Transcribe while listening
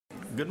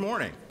Good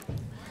morning.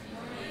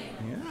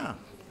 Yeah.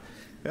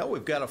 Well,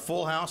 we've got a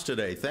full house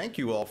today. Thank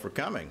you all for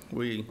coming.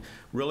 We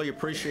really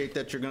appreciate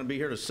that you're going to be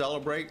here to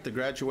celebrate the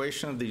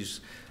graduation of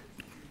these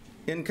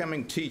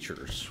incoming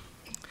teachers.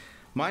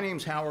 My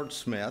name's Howard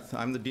Smith.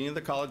 I'm the Dean of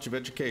the College of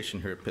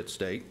Education here at Pitt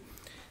State.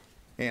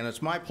 And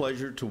it's my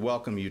pleasure to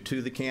welcome you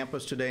to the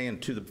campus today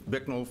and to the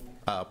Bicknell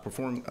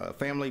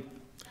Family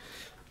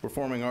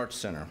Performing Arts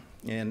Center.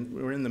 And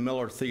we're in the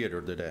Miller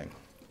Theater today.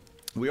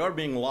 We are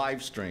being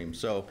live streamed,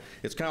 so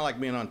it's kind of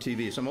like being on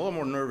TV, so I'm a little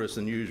more nervous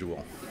than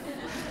usual.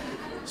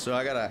 So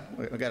I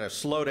gotta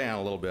slow down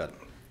a little bit.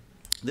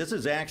 This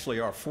is actually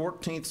our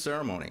 14th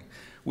ceremony.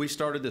 We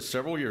started this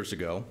several years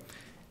ago,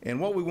 and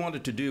what we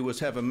wanted to do was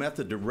have a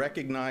method to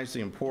recognize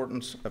the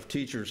importance of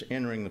teachers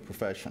entering the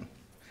profession.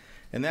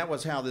 And that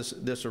was how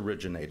this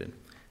originated.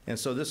 And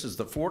so this is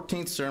the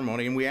 14th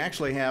ceremony, and we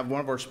actually have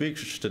one of our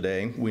speakers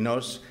today, we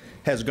notice,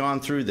 has gone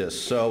through this.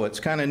 So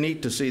it's kind of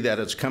neat to see that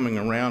it's coming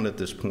around at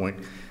this point,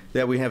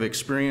 that we have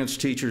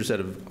experienced teachers that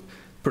have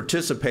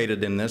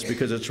participated in this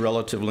because it's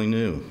relatively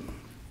new.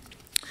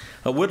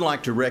 I would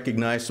like to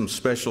recognize some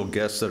special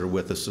guests that are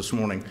with us this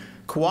morning.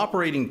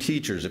 Cooperating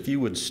teachers, if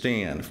you would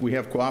stand. If we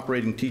have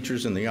cooperating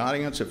teachers in the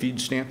audience, if you'd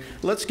stand,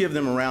 let's give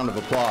them a round of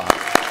applause.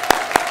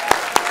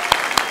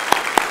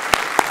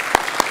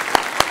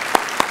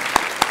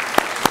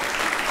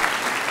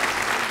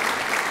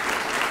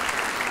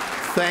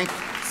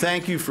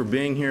 Thank you for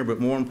being here, but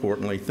more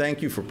importantly,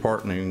 thank you for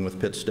partnering with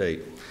Pitt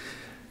State.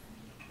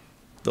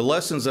 The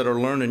lessons that are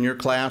learned in your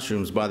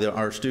classrooms by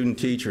our student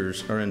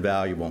teachers are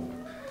invaluable.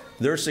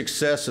 Their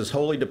success is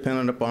wholly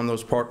dependent upon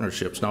those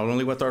partnerships, not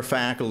only with our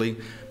faculty,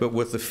 but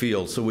with the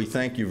field. So we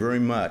thank you very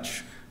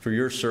much for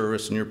your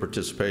service and your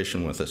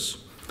participation with us.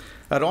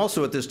 I'd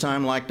also at this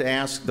time like to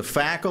ask the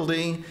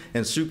faculty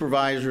and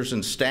supervisors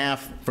and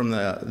staff from in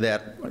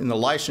the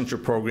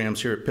licensure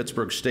programs here at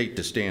Pittsburg State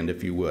to stand,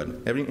 if you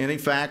would. Any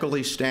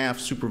faculty, staff,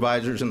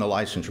 supervisors in the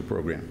licensure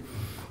program?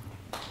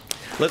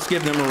 Let's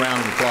give them a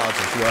round of applause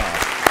as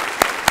well.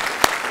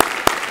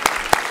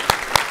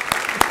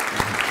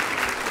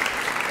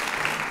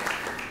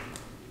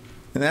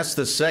 And that's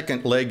the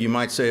second leg, you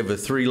might say, of the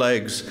three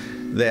legs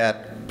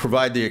that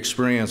provide the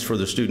experience for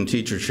the student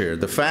teacher chair.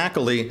 The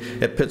faculty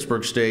at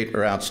Pittsburg State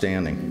are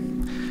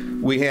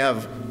outstanding. We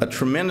have a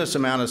tremendous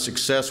amount of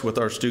success with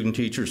our student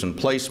teachers and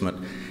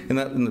placement. In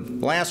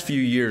the last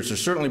few years,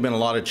 there's certainly been a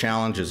lot of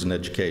challenges in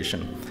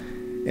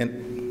education.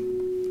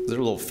 And there's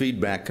a little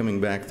feedback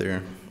coming back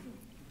there.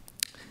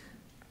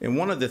 And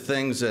one of the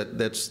things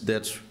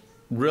that's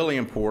really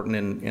important,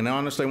 and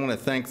honestly I want to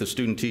thank the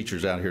student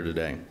teachers out here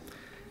today.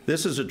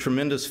 This is a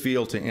tremendous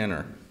field to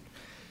enter.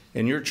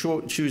 And your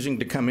choosing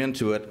to come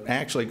into it,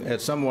 actually at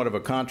somewhat of a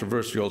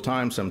controversial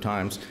time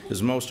sometimes,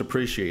 is most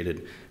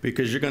appreciated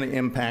because you're going to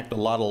impact a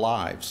lot of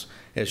lives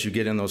as you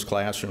get in those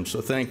classrooms. So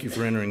thank you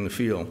for entering the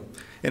field.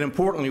 And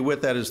importantly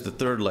with that is the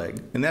third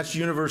leg, and that's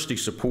university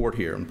support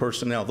here and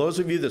personnel. Those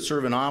of you that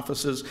serve in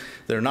offices,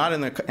 they're not in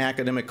the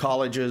academic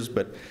colleges,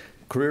 but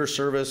career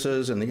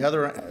services and the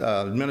other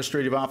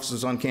administrative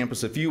offices on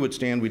campus, if you would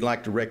stand, we'd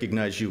like to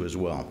recognize you as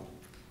well.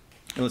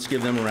 And let's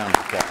give them a round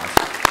of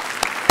applause.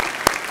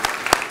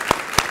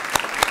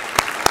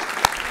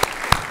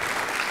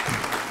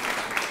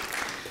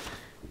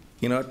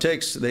 You know,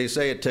 they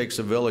say it takes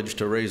a village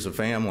to raise a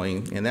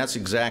family, and that's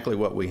exactly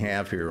what we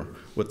have here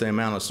with the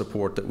amount of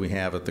support that we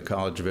have at the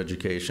College of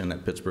Education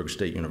at Pittsburg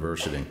State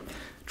University.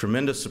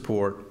 Tremendous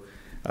support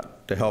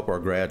to help our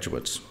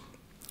graduates.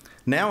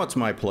 Now it's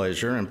my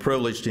pleasure and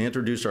privilege to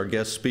introduce our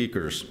guest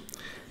speakers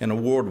and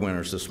award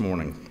winners this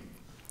morning.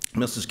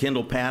 Mrs.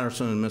 Kendall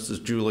Patterson and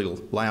Mrs. Julie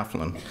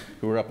Laughlin,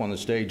 who are up on the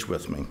stage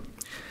with me.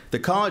 The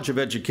College of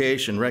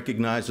Education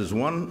recognizes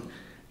one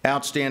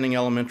outstanding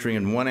elementary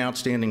and one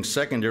outstanding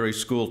secondary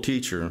school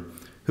teacher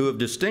who have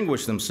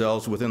distinguished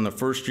themselves within the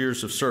first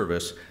years of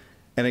service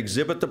and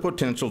exhibit the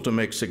potential to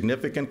make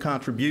significant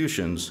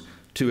contributions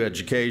to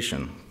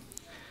education.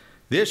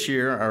 This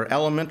year, our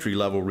elementary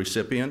level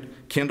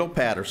recipient, Kendall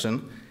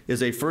Patterson,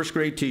 is a first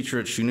grade teacher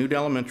at Chanute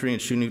Elementary in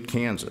Chanute,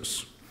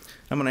 Kansas.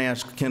 I'm going to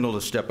ask Kendall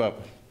to step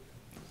up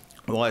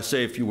while I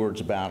say a few words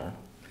about her.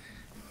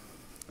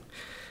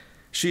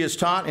 She has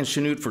taught in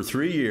Chanute for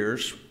 3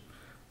 years.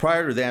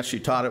 Prior to that, she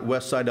taught at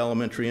Westside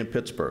Elementary in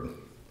Pittsburg.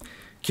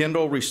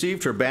 Kendall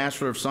received her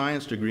Bachelor of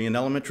Science degree in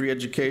elementary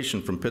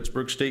education from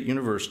Pittsburg State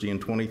University in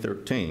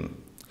 2013.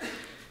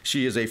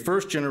 She is a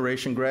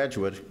first-generation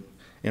graduate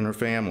in her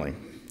family.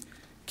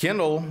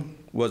 Kendall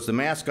was the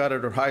mascot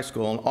at her high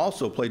school and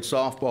also played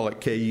softball at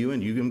KU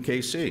and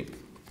UMKC.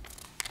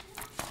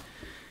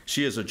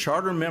 She is a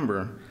charter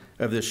member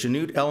of the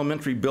Chanute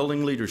Elementary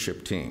Building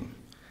Leadership Team.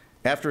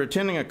 After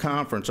attending a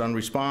conference on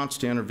response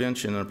to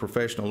intervention in the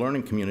professional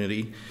learning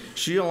community,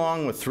 she,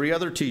 along with 3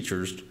 other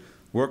teachers,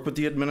 worked with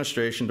the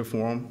administration to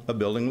form a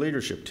building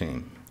leadership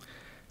team.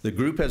 The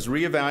group has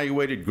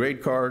reevaluated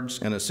grade cards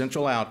and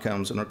essential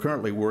outcomes and are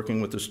currently working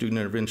with the student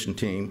intervention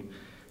team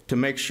to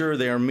make sure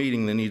they are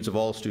meeting the needs of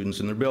all students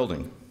in their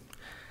building.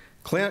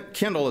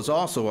 Kendall is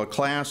also a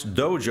class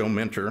dojo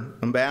mentor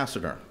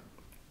ambassador.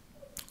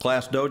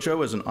 Class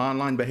Dojo is an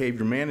online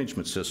behavior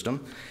management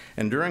system,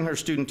 and during her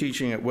student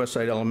teaching at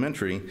Westside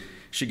Elementary,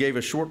 she gave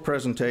a short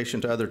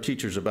presentation to other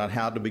teachers about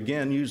how to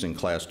begin using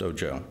Class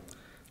Dojo.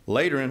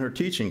 Later in her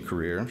teaching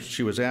career,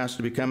 she was asked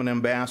to become an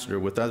ambassador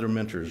with other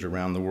mentors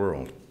around the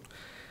world.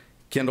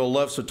 Kendall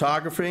loves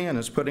photography and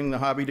is putting the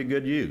hobby to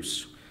good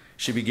use.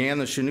 She began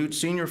the Chanute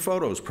Senior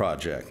Photos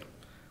Project.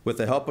 With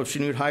the help of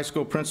Chanute High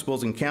School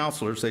principals and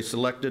counselors, they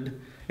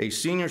selected a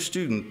senior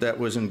student that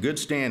was in good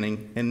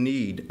standing and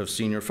need of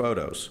senior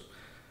photos.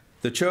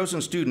 The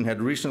chosen student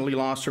had recently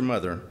lost her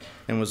mother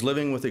and was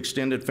living with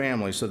extended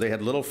family, so they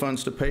had little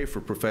funds to pay for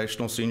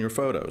professional senior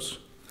photos.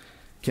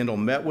 Kendall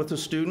met with the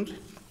student,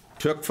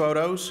 took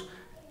photos,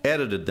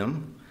 edited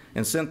them,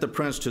 and sent the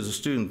prints to the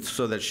student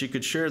so that she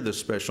could share this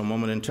special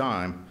moment in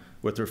time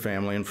with her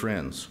family and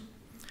friends.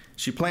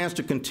 She plans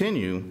to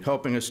continue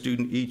helping a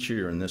student each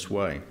year in this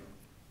way.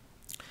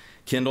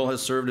 Kendall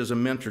has served as a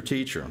mentor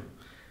teacher.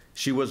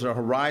 She was a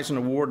Horizon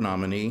Award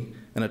nominee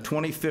and a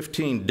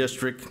 2015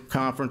 District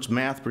Conference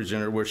math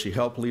presenter where she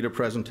helped lead a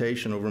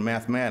presentation over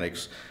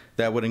mathematics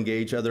that would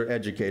engage other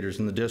educators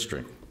in the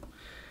district.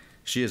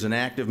 She is an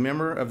active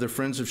member of the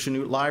Friends of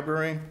Chanute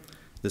Library,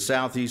 the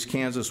Southeast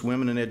Kansas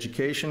Women in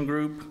Education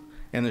Group,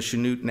 and the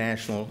Chanute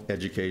National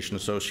Education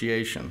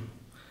Association.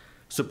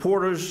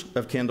 Supporters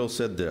of Kendall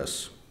said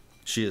this: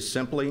 "She is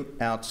simply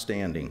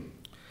outstanding.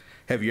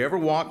 Have you ever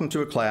walked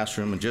into a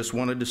classroom and just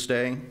wanted to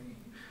stay?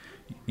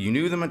 You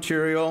knew the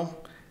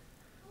material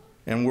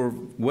and were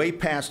way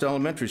past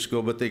elementary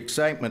school, but the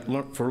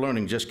excitement for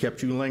learning just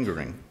kept you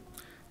lingering.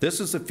 This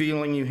is the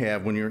feeling you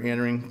have when you're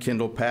entering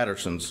Kendall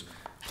Patterson's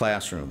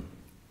classroom.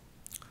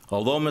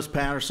 Although Ms.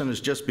 Patterson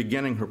is just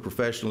beginning her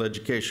professional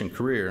education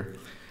career,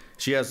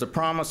 she has the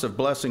promise of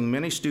blessing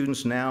many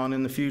students now and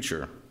in the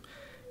future.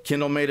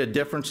 Kendall made a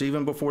difference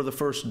even before the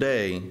first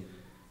day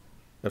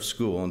of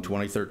school in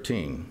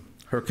 2013.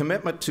 Her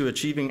commitment to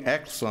achieving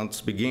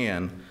excellence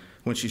began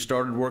when she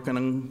started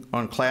working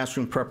on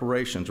classroom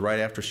preparations right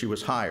after she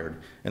was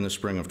hired in the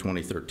spring of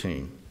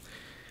 2013.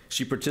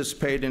 She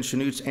participated in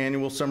Chanute's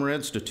annual Summer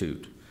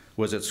Institute,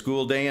 was at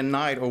school day and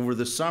night over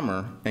the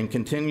summer, and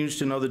continues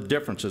to know the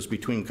differences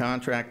between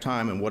contract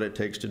time and what it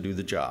takes to do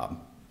the job.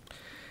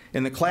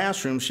 In the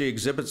classroom, she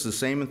exhibits the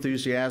same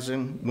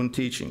enthusiasm when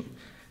teaching.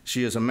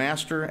 She is a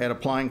master at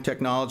applying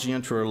technology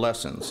into her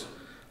lessons,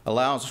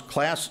 allows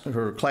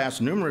her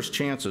class numerous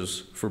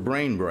chances for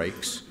brain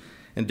breaks,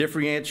 and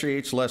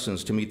differentiates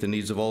lessons to meet the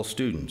needs of all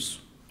students.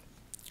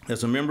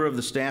 As a member of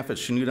the staff at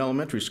Chanute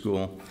Elementary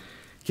School,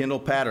 Kendall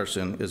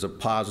Patterson is a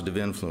positive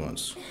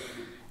influence.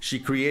 She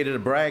created a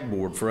brag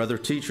board for other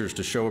teachers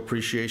to show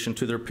appreciation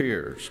to their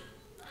peers.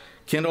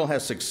 Kendall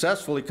has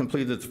successfully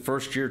completed the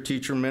first-year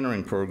teacher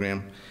mentoring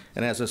program,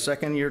 and as a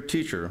second-year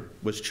teacher,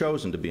 was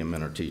chosen to be a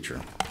mentor teacher.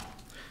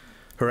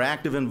 Her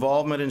active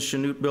involvement in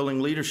Chanute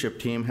Building Leadership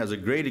Team has a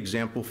great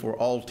example for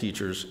all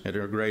teachers at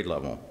her grade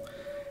level.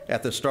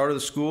 At the start of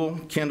the school,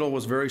 Kendall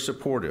was very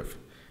supportive.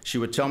 She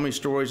would tell me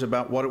stories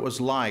about what it was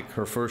like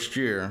her first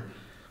year,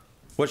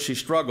 what she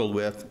struggled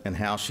with, and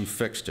how she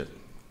fixed it.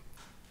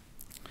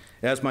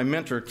 As my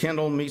mentor,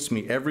 Kendall meets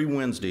me every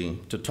Wednesday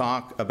to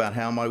talk about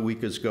how my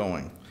week is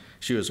going.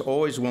 She is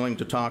always willing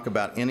to talk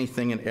about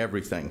anything and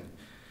everything.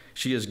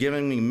 She has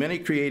given me many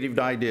creative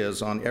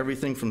ideas on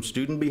everything from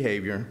student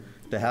behavior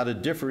to how to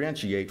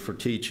differentiate for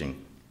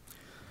teaching.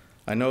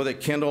 I know that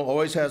Kendall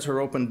always has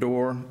her open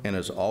door and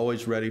is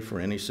always ready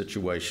for any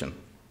situation.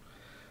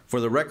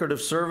 For the record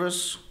of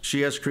service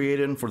she has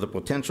created and for the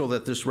potential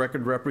that this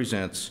record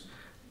represents,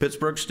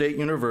 Pittsburg State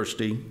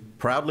University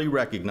proudly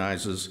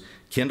recognizes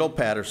Kendall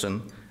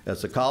Patterson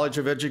as the College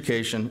of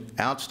Education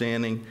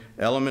Outstanding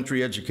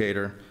Elementary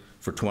Educator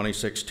for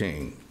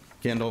 2016.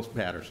 Kendall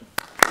Patterson.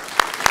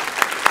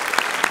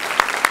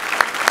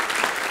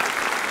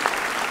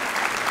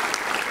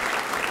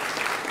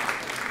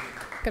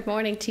 Good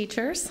morning,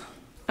 teachers.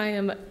 I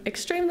am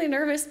extremely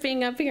nervous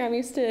being up here. I'm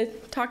used to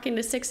talking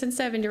to 6- and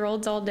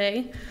 7-year-olds all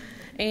day,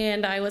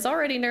 and I was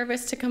already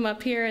nervous to come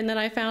up here, and then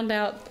I found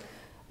out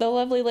the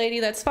lovely lady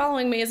that's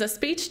following me is a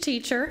speech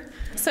teacher,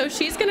 so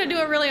she's going to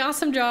do a really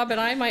awesome job, and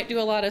I might do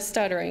a lot of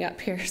stuttering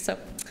up here, so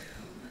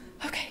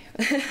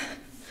okay.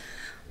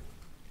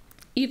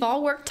 You've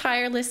all worked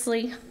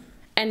tirelessly,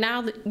 and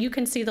now you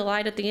can see the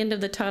light at the end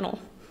of the tunnel.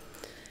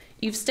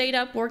 You've stayed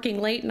up working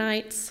late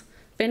nights,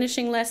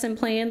 finishing lesson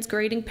plans,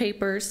 grading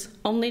papers,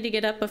 only to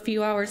get up a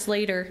few hours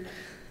later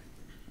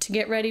to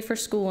get ready for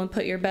school and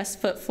put your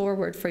best foot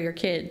forward for your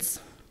kids.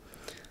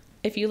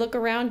 If you look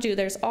around you,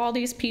 there's all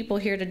these people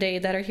here today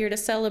that are here to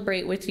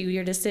celebrate with you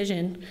your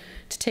decision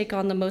to take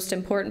on the most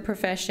important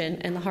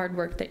profession and the hard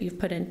work that you've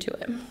put into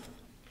it.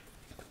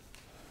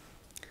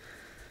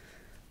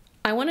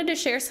 I wanted to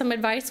share some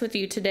advice with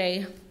you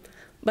today,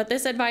 but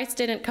this advice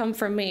didn't come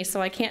from me, so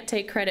I can't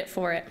take credit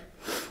for it.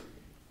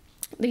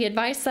 The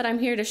advice that I'm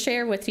here to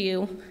share with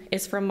you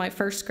is from my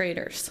first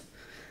graders.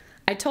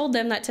 I told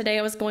them that today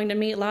I was going to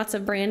meet lots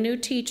of brand new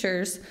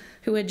teachers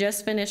who had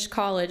just finished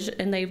college,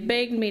 and they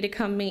begged me to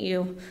come meet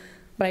you,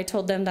 but I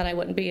told them that I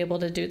wouldn't be able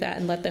to do that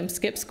and let them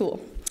skip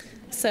school.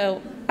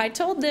 So I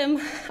told them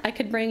I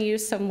could bring you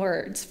some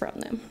words from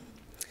them.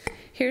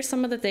 Here's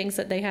some of the things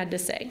that they had to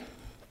say.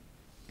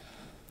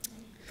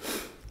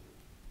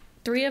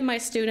 3 of my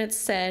students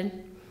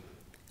said,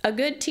 "A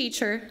good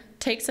teacher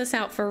takes us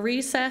out for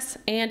recess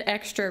and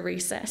extra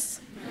recess."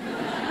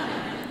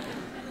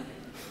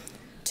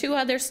 2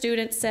 other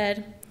students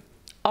said,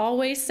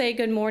 "Always say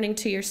good morning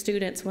to your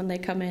students when they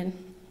come in."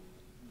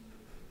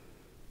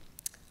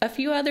 A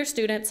few other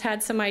students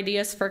had some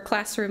ideas for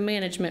classroom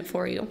management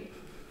for you.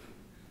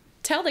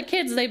 Tell the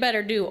kids they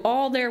better do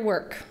all their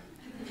work.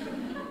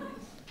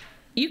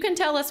 You can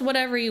tell us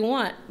whatever you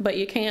want, but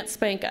you can't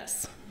spank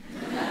us.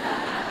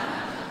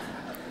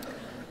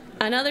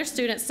 Another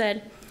student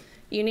said,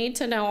 "You need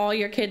to know all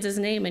your kids'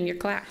 names in your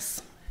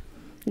class.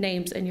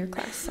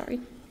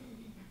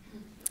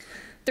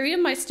 3 of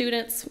my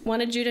students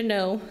wanted you to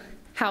know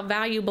how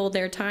valuable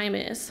their time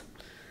is.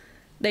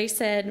 They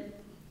said,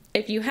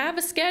 "If you have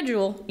a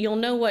schedule, you'll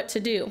know what to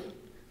do.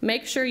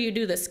 Make sure you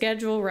do the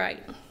schedule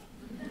right."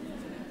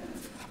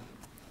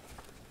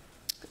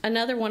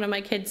 Another one of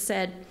my kids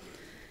said,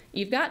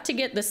 "You've got to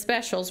get the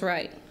specials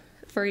right."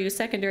 For you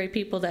secondary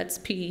people, that's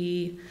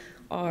PE,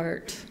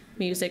 art,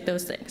 music,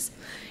 those things.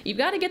 "You've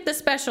got to get the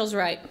specials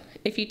right.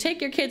 If you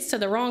take your kids to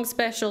the wrong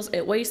specials,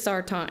 it wastes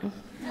our time."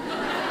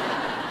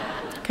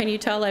 Can you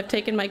tell I've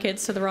taken my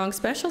kids to the wrong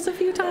specials a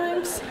few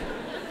times?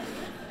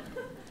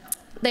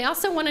 They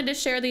also wanted to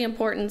share the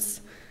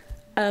importance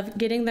of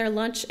getting their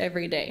lunch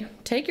every day.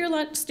 Take your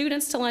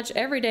students to lunch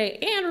every day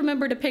and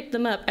remember to pick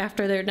them up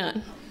after they're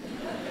done.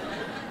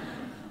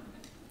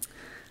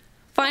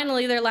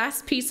 Finally, their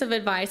last piece of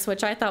advice,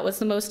 which I thought was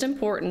the most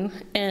important,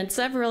 and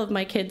several of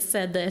my kids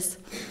said this,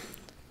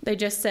 they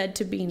just said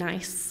to be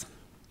nice.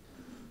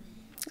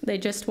 They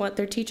just want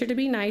their teacher to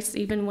be nice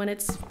even when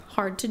it's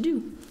hard to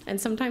do, and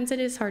sometimes it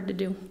is hard to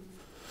do.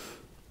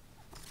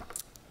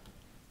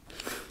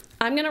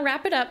 I'm going to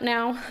wrap it up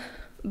now,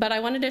 but I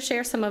wanted to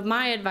share some of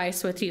my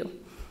advice with you.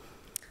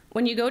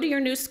 When you go to your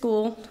new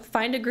school,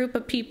 find a group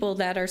of people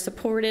that are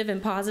supportive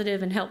and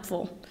positive and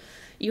helpful.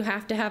 You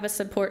have to have a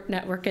support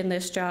network in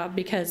this job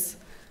because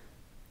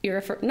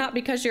not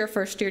because you're a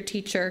first-year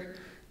teacher,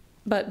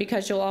 but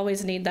because you'll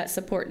always need that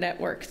support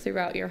network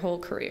throughout your whole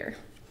career.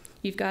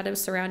 You've got to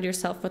surround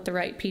yourself with the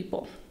right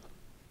people.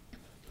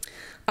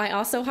 I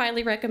also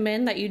highly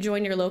recommend that you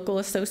join your local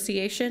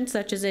association,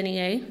 such as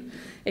NEA,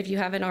 if you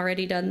haven't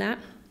already done that.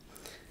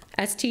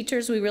 As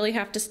teachers, we really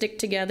have to stick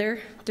together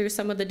through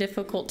some of the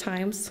difficult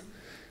times,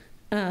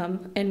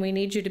 and we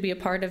need you to be a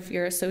part of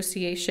your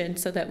association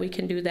so that we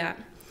can do that.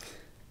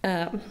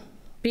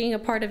 Being a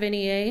part of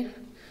NEA,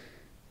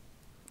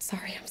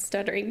 sorry, I'm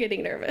stuttering,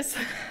 getting nervous.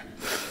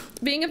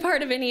 Being a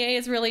part of NEA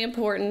is really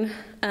important,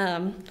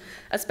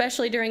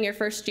 especially during your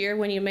first year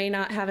when you may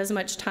not have as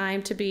much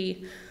time to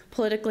be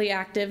politically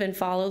active and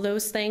follow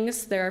those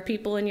things. There are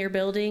people in your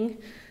building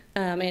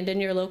and in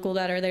your local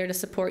that are there to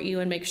support you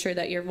and make sure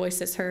that your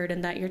voice is heard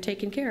and that you're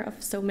taken care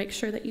of. So make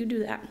sure that you do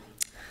that.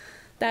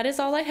 That is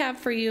all I have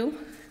for you.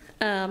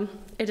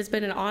 It has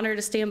been an honor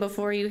to stand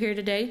before you here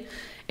today,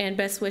 and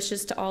best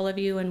wishes to all of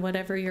you and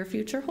whatever your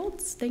future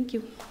holds. Thank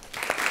you.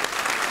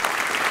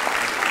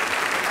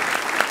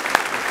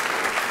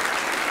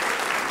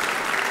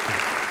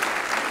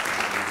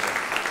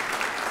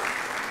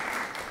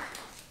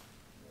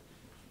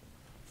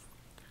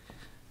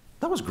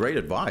 That was great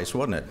advice,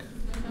 wasn't it?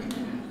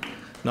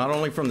 Not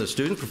only from the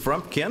students, but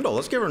from Kendall.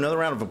 Let's give her another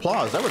round of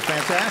applause. That was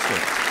fantastic.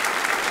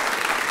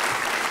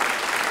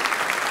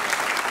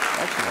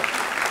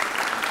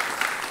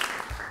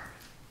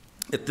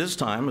 At this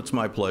time, it's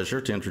my pleasure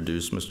to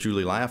introduce Ms.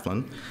 Julie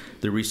Laughlin,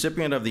 the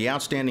recipient of the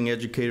Outstanding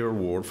Educator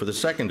Award for the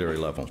secondary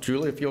level.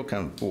 Julie, if you'll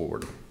come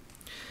forward.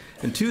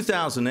 In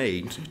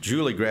 2008,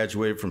 Julie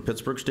graduated from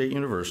Pittsburg State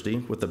University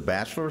with a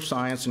Bachelor of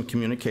Science in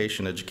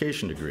Communication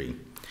Education degree.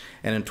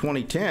 And in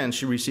 2010,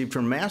 she received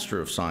her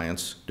Master of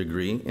Science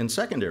degree in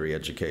secondary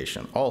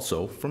education,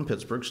 also from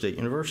Pittsburg State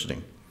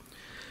University.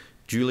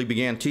 Julie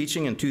began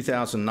teaching in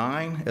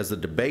 2009 as a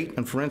debate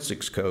and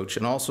forensics coach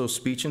and also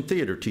speech and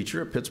theater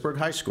teacher at Pittsburg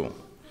High School.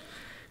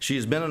 She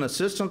has been an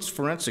assistant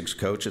forensics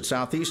coach at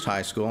Southeast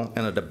High School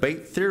and a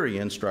debate theory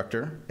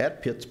instructor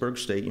at Pittsburg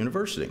State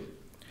University.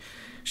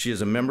 She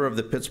is a member of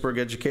the Pittsburgh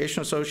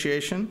Education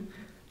Association,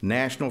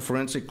 National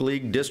Forensic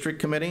League District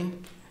Committee,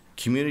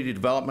 Community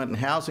Development and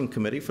Housing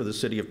Committee for the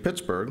City of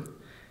Pittsburgh,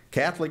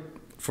 Catholic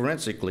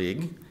Forensic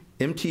League,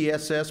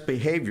 MTSS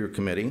Behavior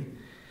Committee,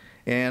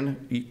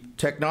 and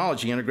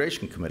Technology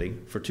Integration Committee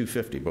for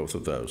 250, both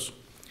of those.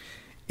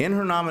 In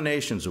her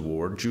nominations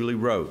award, Julie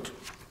wrote,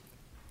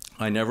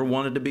 "I never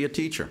wanted to be a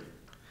teacher.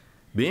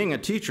 Being a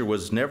teacher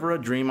was never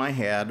a dream I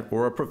had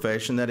or a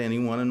profession that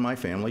anyone in my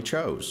family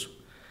chose.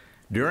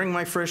 During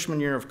my freshman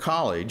year of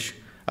college,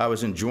 I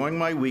was enjoying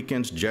my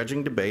weekends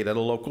judging debate at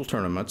a local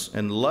tournaments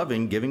and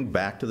loving giving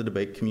back to the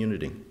debate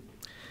community.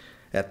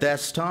 At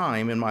this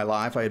time in my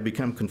life, I had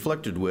become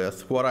conflicted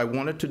with what I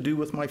wanted to do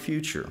with my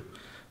future.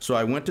 So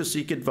I went to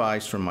seek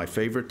advice from my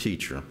favorite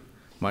teacher,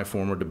 my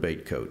former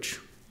debate coach.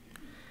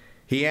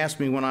 He asked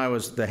me when I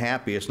was the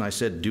happiest, and I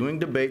said, doing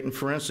debate and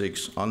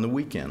forensics on the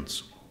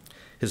weekends.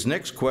 His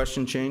next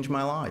question changed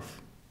my life.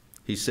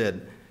 He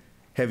said,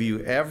 have you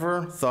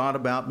ever thought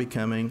about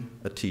becoming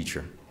a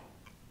teacher?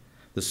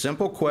 The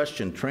simple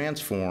question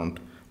transformed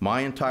my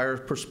entire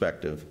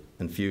perspective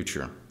and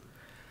future.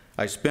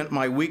 I spent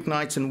my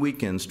weeknights and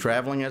weekends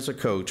traveling as a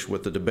coach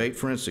with the debate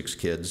forensics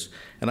kids,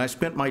 and I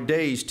spent my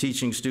days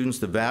teaching students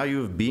the value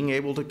of being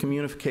able to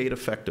communicate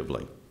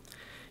effectively.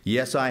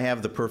 Yes, I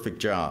have the perfect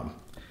job.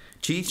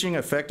 Teaching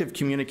effective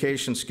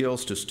communication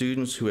skills to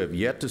students who have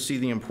yet to see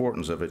the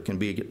importance of it can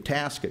be a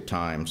task at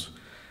times,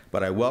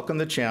 but I welcome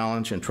the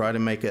challenge and try to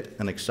make it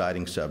an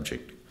exciting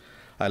subject.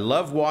 I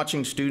love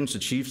watching students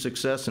achieve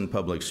success in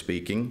public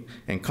speaking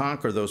and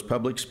conquer those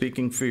public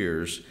speaking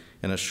fears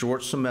in a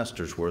short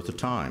semester's worth of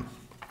time.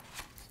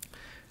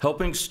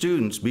 Helping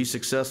students be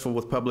successful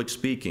with public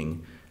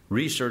speaking,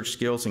 research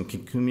skills, and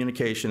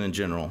communication in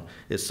general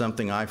is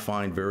something I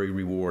find very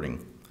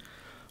rewarding.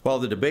 While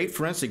the debate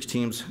forensics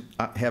teams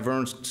have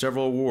earned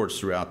several awards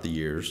throughout the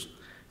years,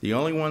 the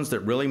only ones that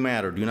really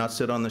matter do not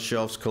sit on the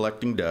shelves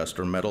collecting dust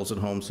or medals at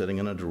home sitting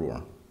in a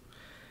drawer.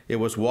 It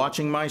was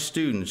watching my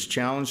students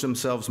challenge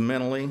themselves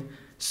mentally,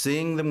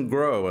 seeing them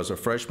grow as a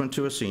freshman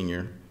to a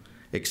senior,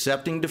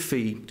 accepting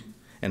defeat,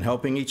 and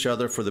helping each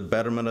other for the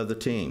betterment of the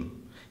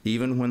team,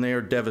 even when they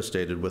are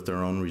devastated with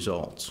their own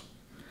results.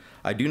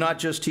 I do not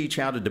just teach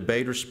how to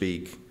debate or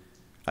speak,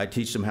 I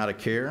teach them how to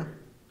care,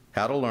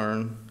 how to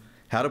learn,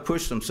 how to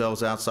push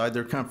themselves outside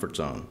their comfort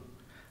zone.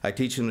 I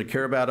teach them to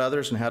care about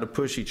others and how to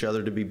push each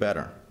other to be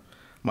better.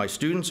 My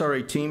students are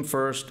a team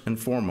first and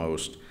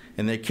foremost,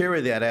 and they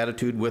carry that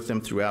attitude with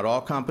them throughout all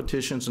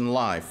competitions in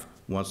life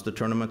once the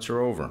tournaments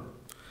are over.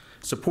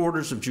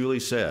 Supporters of Julie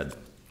said,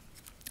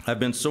 I've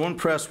been so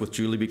impressed with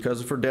Julie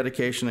because of her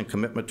dedication and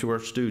commitment to her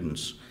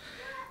students.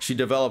 She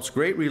develops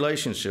great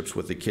relationships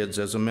with the kids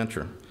as a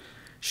mentor.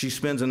 She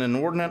spends an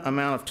inordinate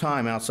amount of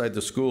time outside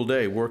the school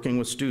day working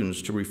with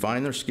students to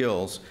refine their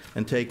skills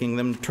and taking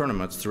them to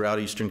tournaments throughout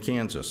eastern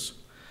Kansas.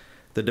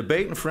 The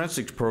debate and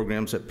forensics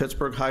programs at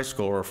Pittsburg High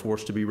School are a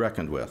force to be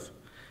reckoned with.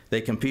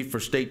 They compete for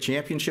state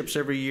championships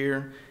every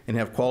year and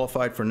have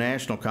qualified for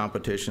national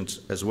competitions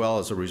as well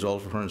as a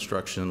result of her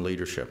instruction and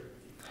leadership.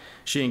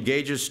 She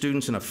engages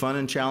students in a fun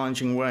and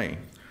challenging way.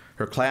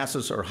 Her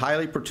classes are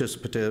highly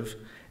participative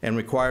and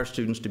require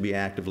students to be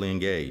actively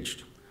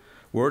engaged.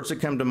 Words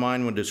that come to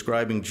mind when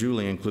describing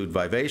Julie include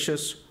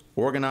vivacious,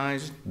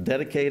 organized,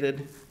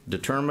 dedicated,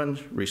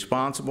 determined,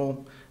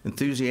 responsible,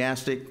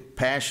 enthusiastic,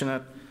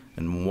 passionate,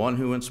 and one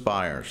who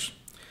inspires.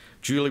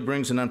 Julie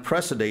brings an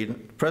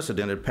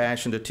unprecedented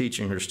passion to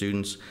teaching her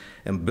students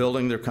and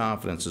building their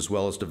confidence as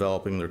well as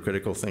developing their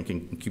critical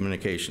thinking and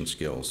communication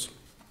skills.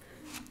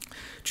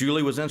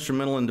 Julie was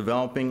instrumental in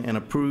developing and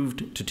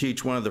approved to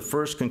teach one of the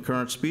first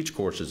concurrent speech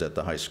courses at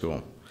the high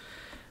school.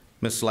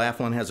 Ms.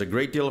 Laughlin has a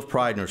great deal of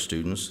pride in her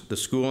students, the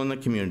school, and the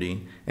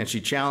community, and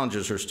she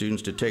challenges her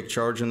students to take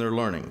charge in their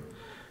learning.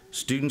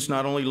 Students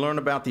not only learn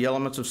about the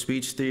elements of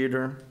speech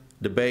theater,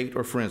 debate,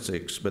 or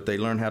forensics, but they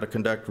learn how to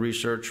conduct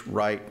research,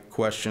 write,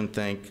 question,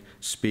 think,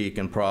 speak,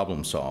 and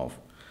problem solve.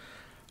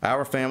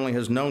 Our family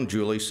has known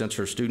Julie since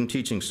her student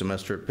teaching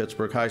semester at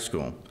Pittsburg High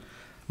School.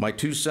 My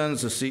two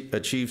sons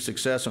achieved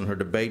success in her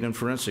debate and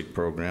forensic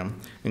program,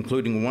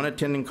 including one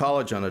attending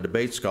college on a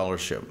debate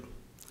scholarship.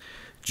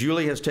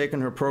 Julie has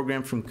taken her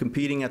program from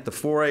competing at the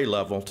 4A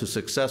level to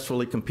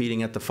successfully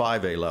competing at the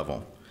 5A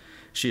level.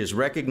 She is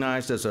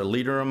recognized as a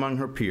leader among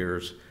her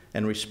peers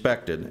and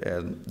respected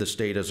at the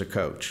state as a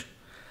coach.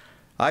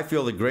 I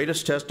feel the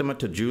greatest testament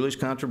to Julie's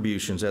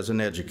contributions as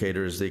an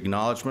educator is the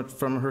acknowledgement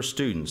from her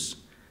students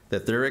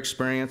that their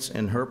experience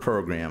in her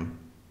program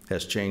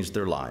has changed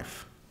their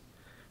life.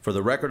 For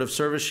the record of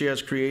service she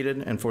has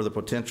created and for the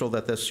potential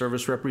that this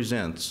service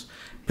represents,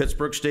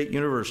 Pittsburg State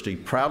University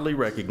proudly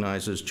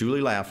recognizes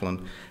Julie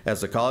Laughlin as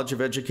the College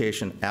of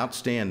Education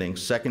Outstanding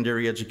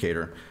Secondary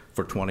Educator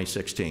for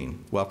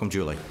 2016. Welcome,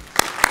 Julie.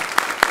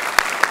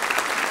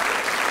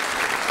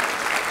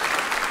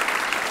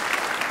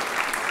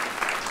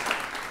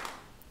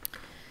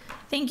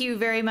 Thank you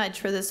very much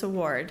for this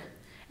award.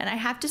 And I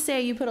have to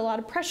say, you put a lot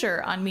of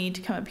pressure on me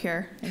to come up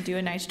here and do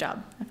a nice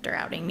job after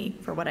outing me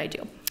for what I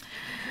do.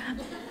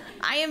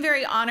 I am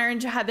very honored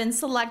to have been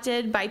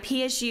selected by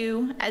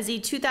PSU as the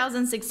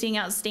 2016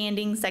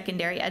 Outstanding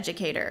Secondary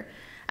Educator.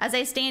 As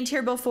I stand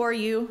here before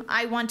you,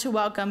 I want to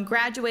welcome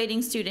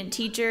graduating student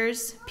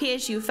teachers,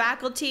 PSU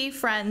faculty,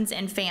 friends,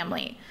 and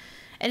family.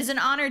 It is an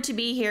honor to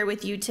be here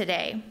with you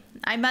today.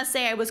 I must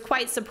say I was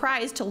quite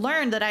surprised to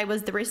learn that I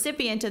was the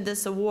recipient of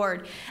this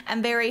award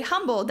and very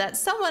humbled that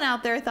someone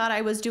out there thought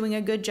I was doing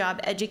a good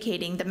job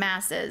educating the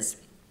masses.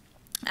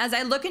 As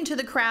I look into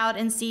the crowd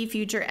and see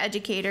future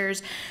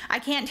educators, I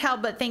can't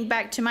help but think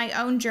back to my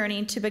own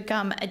journey to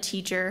become a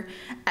teacher.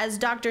 As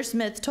Dr.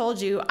 Smith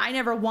told you, I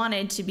never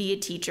wanted to be a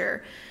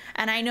teacher.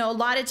 And I know a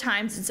lot of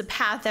times it's a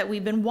path that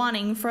we've been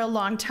wanting for a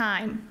long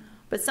time.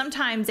 But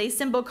sometimes a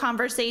simple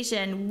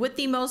conversation with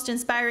the most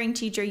inspiring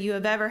teacher you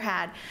have ever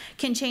had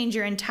can change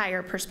your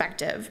entire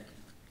perspective.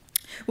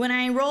 When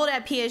I enrolled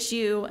at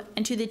PSU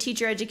into the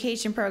teacher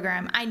education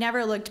program, I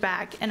never looked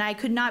back, and I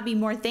could not be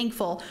more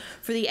thankful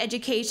for the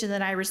education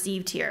that I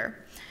received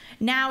here.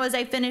 Now, as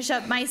I finish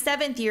up my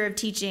 7th year of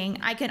teaching,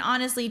 I can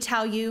honestly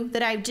tell you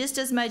that I have just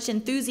as much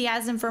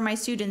enthusiasm for my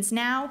students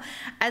now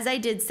as I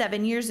did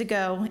 7 years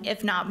ago,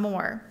 if not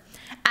more.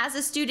 As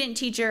a student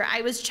teacher,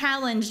 I was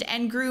challenged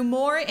and grew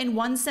more in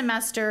one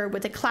semester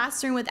with a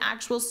classroom with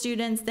actual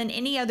students than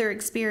any other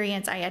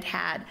experience I had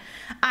had.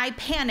 I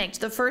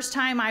panicked the first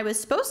time I was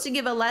supposed to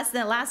give a lesson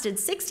that lasted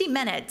 60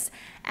 minutes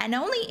and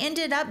only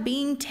ended up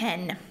being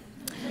 10.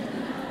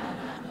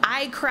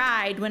 I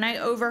cried when I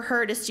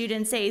overheard a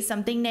student say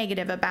something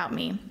negative about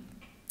me.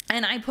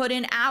 And I put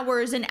in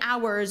hours and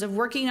hours of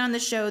working on the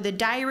show, The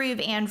Diary of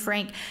Anne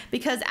Frank,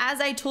 because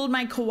as I told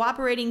my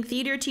cooperating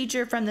theater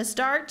teacher from the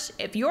start,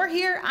 if you're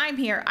here, I'm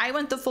here. I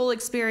want the full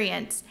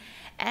experience.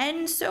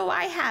 And so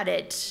I had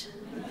it.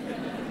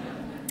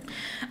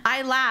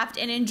 I laughed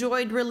and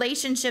enjoyed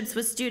relationships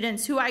with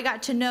students who I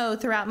got to know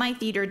throughout my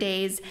theater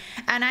days,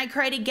 and I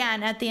cried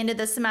again at the end of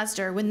the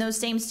semester when those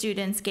same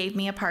students gave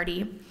me a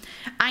party.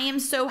 I am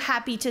so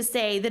happy to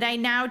say that I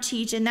now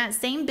teach in that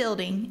same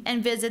building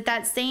and visit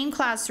that same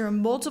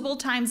classroom multiple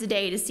times a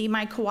day to see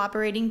my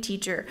cooperating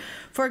teacher,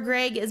 for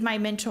Greg is my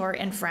mentor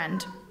and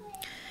friend.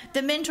 The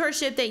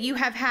mentorship that you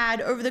have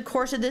had over the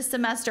course of this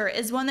semester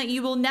is one that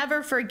you will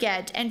never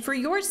forget, and for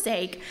your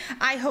sake,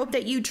 I hope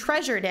that you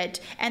treasured it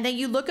and that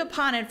you look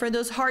upon it for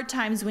those hard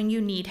times when you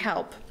need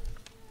help.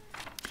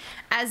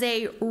 As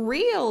a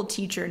real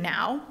teacher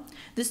now,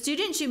 the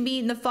students you meet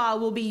in the fall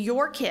will be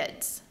your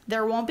kids.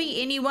 There won't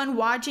be anyone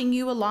watching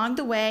you along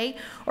the way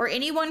or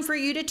anyone for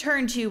you to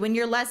turn to when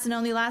your lesson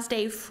only lasts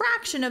a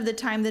fraction of the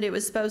time that it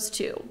was supposed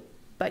to,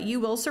 but you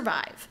will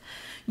survive.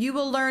 You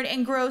will learn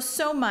and grow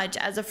so much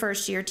as a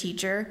first-year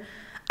teacher.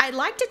 I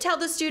like to tell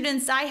the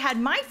students I had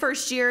my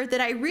first year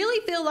that I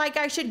really feel like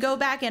I should go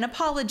back and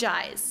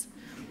apologize,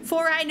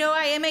 for I know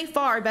I am a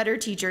far better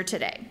teacher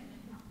today.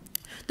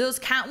 Those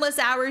countless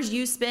hours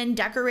you spend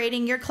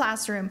decorating your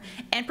classroom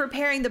and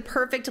preparing the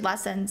perfect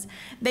lessons,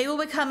 they will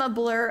become a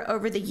blur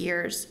over the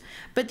years.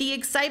 But the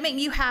excitement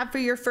you have for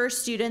your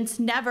first students,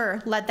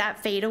 never let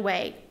that fade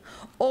away.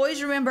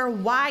 Always remember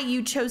why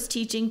you chose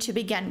teaching to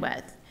begin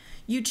with.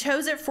 You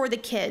chose it for the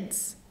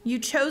kids, you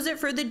chose it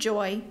for the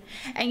joy,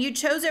 and you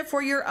chose it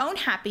for your own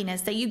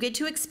happiness that you get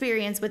to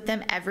experience with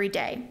them every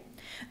day.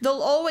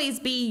 They'll always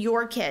be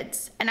your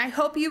kids, and I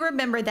hope you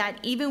remember that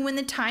even when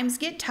the times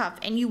get tough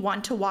and you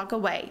want to walk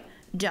away.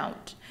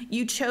 Don't.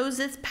 You chose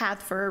this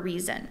path for a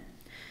reason.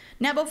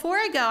 Now, before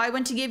I go, I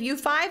want to give you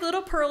 5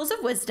 little pearls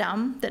of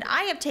wisdom that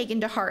I have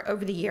taken to heart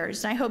over the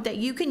years, and I hope that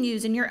you can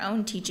use in your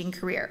own teaching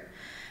career.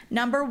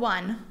 Number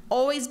 1,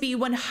 always be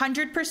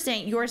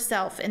 100%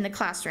 yourself in the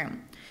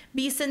classroom.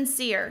 Be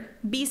sincere,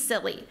 be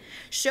silly.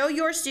 Show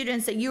your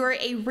students that you are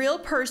a real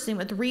person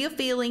with real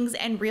feelings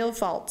and real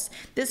faults.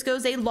 This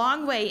goes a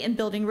long way in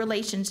building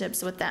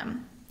relationships with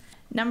them.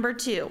 Number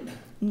 2,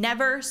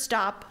 never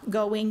stop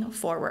going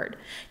forward.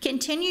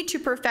 Continue to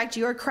perfect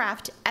your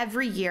craft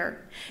every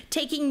year.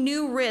 Taking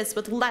new risks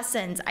with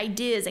lessons,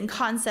 ideas, and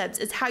concepts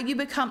is how you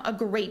become a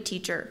great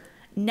teacher.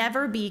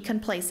 Never be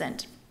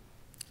complacent.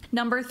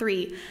 Number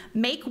 3,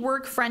 make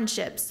work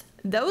friendships.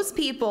 Those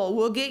people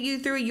will get you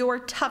through your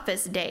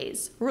toughest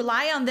days.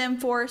 Rely on them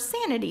for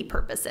sanity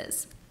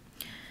purposes.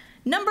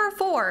 Number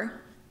 4,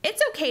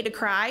 it's okay to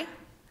cry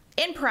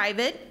in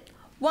private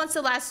once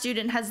the last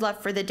student has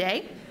left for the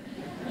day.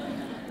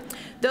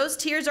 Those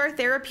tears are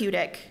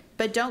therapeutic,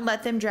 but don't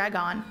let them drag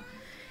on.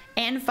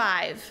 And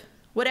 5,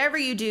 whatever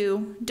you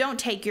do, don't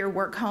take your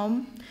work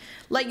home.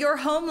 Let your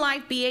home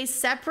life be a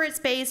separate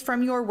space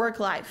from your work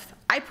life.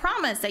 I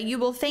promise that you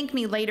will thank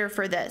me later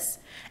for this.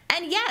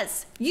 And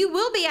yes, you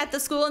will be at the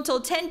school until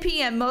 10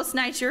 p.m. most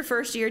nights your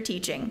first year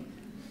teaching.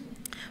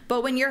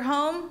 But when you're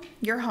home,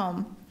 you're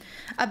home.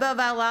 Above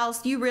all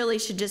else, you really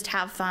should just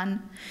have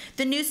fun.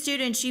 The new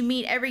students you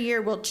meet every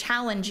year will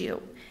challenge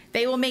you.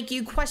 They will make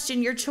you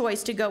question your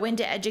choice to go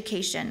into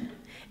education.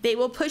 They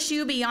will push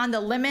you beyond the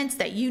limits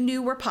that you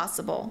knew were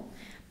possible.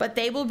 But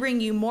they will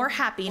bring you more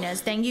happiness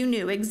than you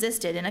knew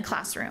existed in a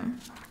classroom.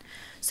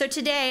 So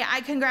today,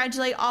 I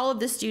congratulate all of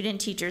the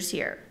student teachers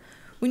here.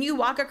 When you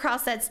walk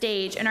across that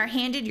stage and are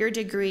handed your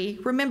degree,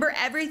 remember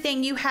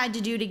everything you had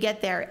to do to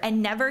get there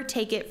and never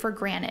take it for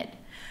granted.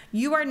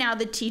 You are now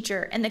the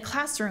teacher and the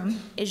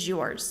classroom is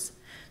yours.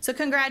 So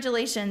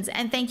congratulations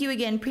and thank you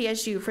again,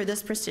 PSU, for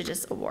this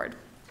prestigious award.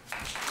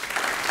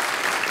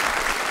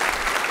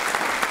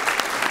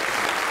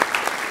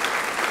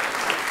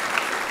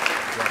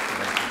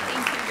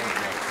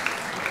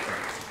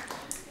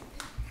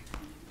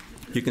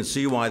 You can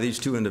see why these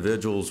 2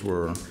 individuals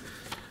were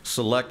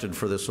selected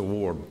for this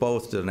award.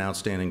 Both did an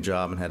outstanding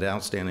job and had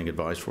outstanding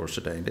advice for us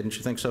today. Didn't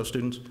you think so,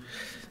 students?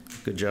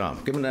 Good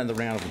job. Give them another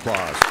round of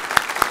applause.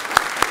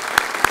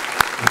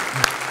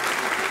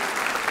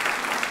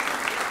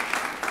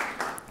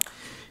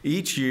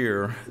 Each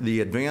year,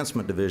 the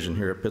Advancement Division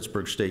here at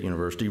Pittsburg State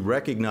University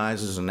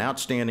recognizes an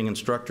outstanding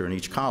instructor in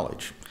each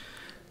college.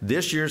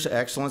 This year's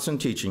Excellence in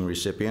Teaching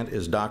recipient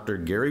is Dr.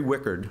 Gary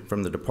Wickard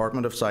from the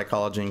Department of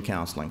Psychology and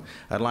Counseling.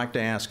 I'd like to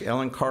ask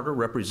Ellen Carter,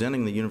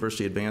 representing the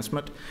University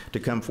Advancement, to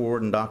come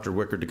forward, and Dr.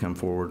 Wickard to come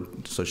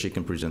forward so she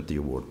can present the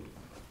award.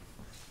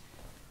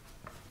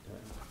 All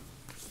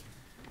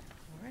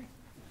right.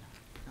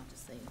 I'll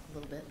just say a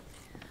little bit.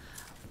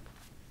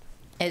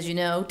 As you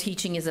know,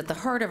 teaching is at the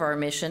heart of our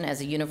mission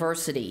as a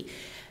university.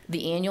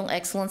 The annual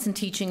Excellence in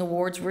Teaching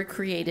Awards were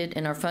created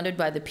and are funded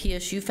by the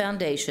PSU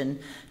Foundation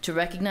to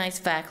recognize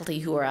faculty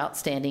who are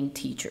outstanding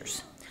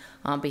teachers.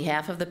 On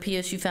behalf of the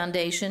PSU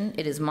Foundation,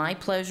 it is my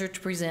pleasure to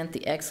present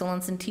the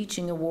Excellence in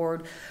Teaching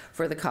Award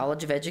for the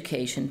College of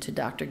Education to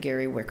Dr.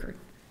 Gary Wickard.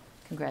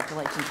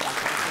 Congratulations, Dr.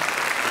 Wickard.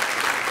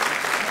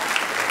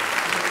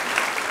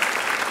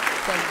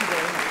 Thank you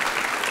very much.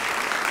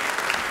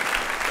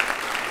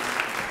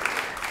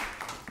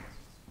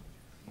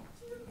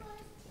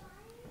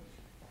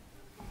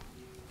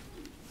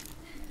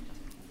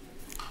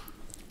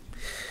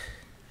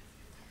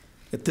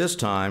 At this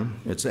time,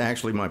 it's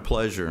actually my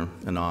pleasure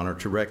and honor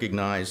to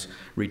recognize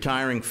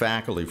retiring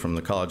faculty from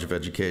the College of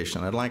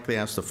Education. I'd like to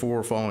ask the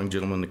four following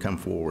gentlemen to come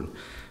forward: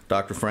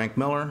 Dr. Frank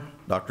Miller,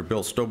 Dr.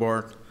 Bill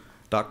Stobart,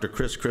 Dr.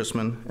 Chris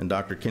Chrisman, and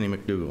Dr. Kenny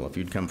McDougall, if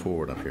you'd come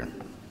forward up here.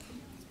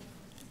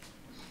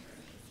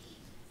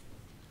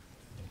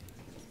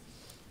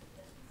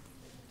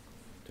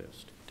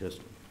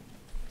 Test.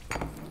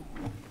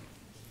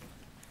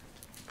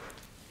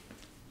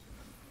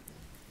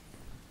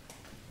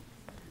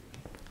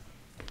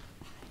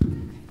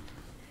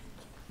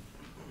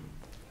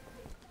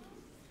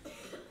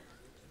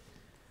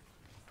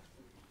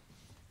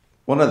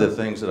 One of the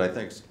things that I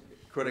think is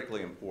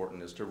critically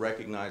important is to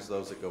recognize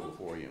those that go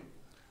before you.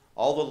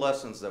 All the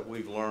lessons that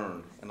we've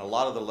learned, and a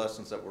lot of the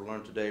lessons that were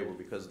learned today, were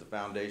because the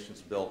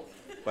foundations built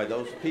by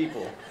those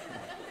people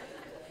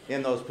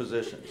in those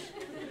positions.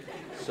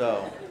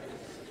 So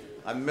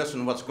I'm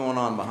missing what's going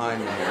on behind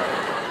me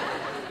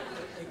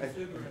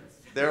here.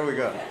 There we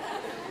go.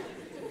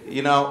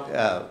 You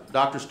know,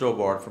 Dr.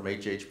 Stobart from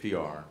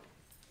HHPR,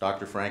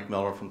 Dr. Frank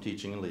Miller from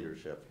Teaching and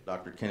Leadership,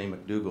 Dr. Kenny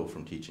McDougall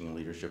from Teaching and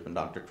Leadership, and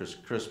Dr. Chris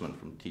Chrisman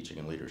from Teaching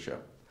and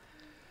Leadership.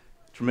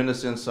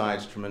 Tremendous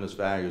insights, tremendous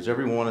values.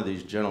 Every one of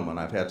these gentlemen,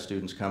 I've had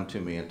students come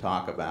to me and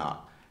talk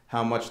about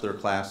how much their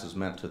classes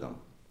meant to them,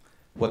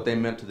 what they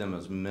meant to them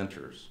as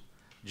mentors.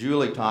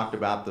 Julie talked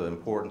about the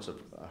importance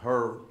of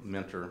her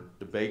mentor,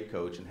 debate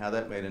coach, and how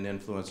that made an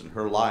influence in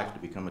her life to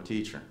become a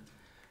teacher.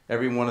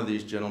 Every one of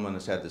these gentlemen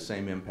has had the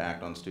same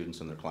impact on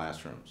students in their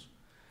classrooms.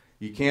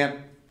 You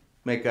can't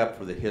make up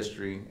for the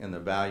history and the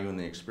value and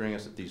the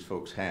experience that these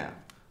folks have.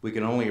 We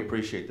can only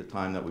appreciate the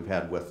time that we've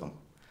had with them,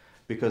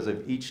 because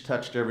they've each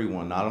touched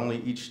everyone, not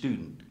only each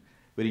student,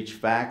 but each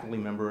faculty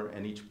member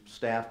and each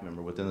staff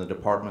member within the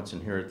departments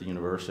and here at the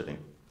university.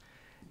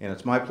 And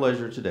it's my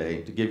pleasure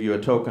today to give you a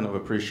token of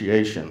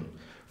appreciation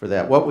for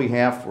that. What we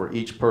have for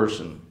each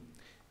person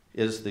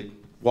is the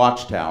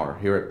watchtower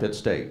here at Pitt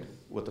State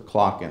with a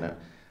clock in it.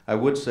 I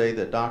would say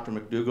that Dr.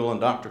 McDougall and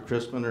Dr.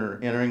 Chrisman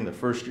are entering the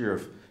first year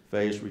of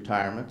phased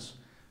retirements.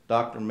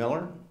 Dr.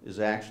 Miller is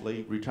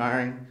actually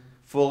retiring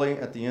fully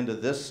at the end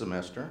of this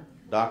semester.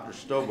 Dr.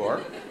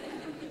 Stobart,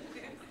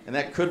 and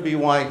that could be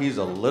why he's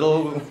a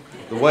little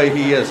the way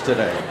he is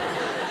today.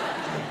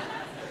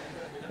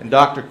 And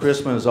Dr.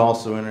 Chrisman is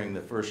also entering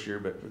the first year,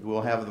 but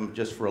we'll have them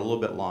just for a little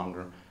bit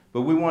longer.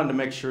 But we wanted to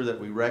make sure that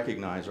we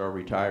recognize our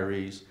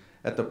retirees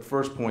at the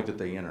first point that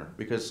they enter,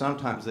 because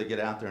sometimes they get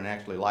out there and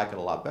actually like it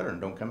a lot better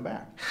and don't come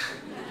back.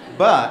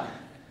 But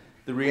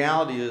the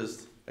reality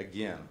is,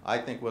 again, I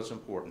think what's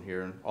important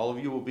here, and all of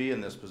you will be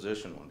in this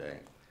position one day,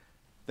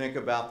 think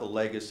about the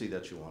legacy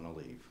that you want to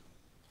leave.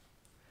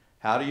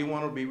 How do you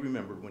want to be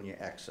remembered when you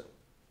exit?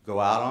 Go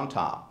out on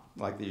top,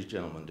 like these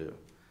gentlemen do.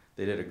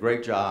 They did a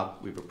great job.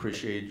 We've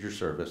appreciated your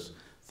service.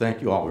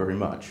 Thank you all very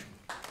much.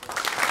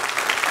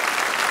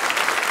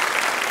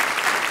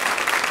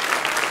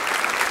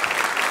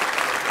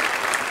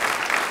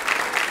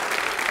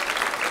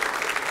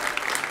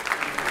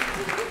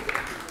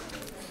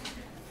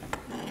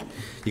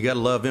 You gotta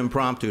love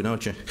impromptu,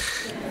 don't you?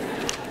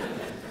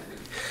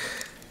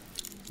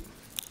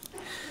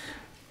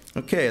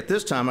 Okay, at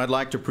this time I'd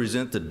like to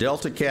present the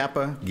Delta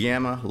Kappa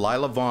Gamma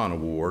Lila Vaughn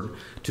Award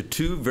to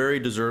two very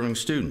deserving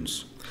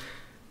students.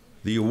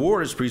 The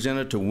award is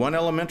presented to one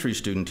elementary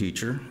student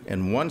teacher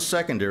and one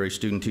secondary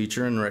student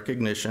teacher in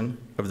recognition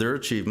of their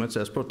achievements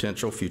as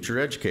potential future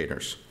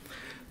educators.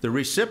 The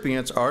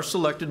recipients are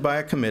selected by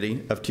a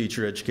committee of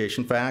teacher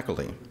education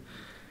faculty.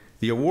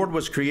 The award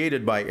was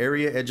created by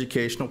area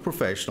educational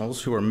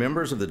professionals who are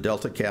members of the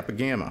Delta Kappa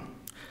Gamma.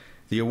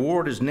 The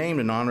award is named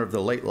in honor of the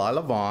late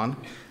Lila Vaughn,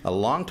 a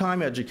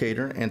longtime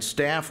educator and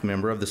staff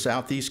member of the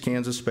Southeast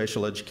Kansas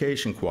Special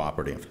Education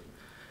Cooperative.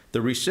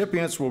 The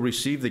recipients will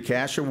receive the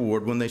cash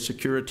award when they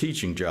secure a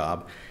teaching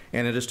job,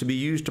 and it is to be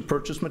used to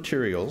purchase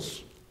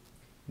materials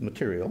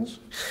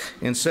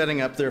in setting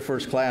up their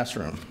first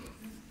classroom.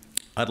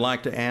 I'd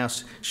like to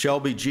ask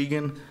Shelby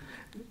Jegan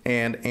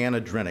and Anna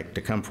Drennick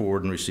to come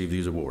forward and receive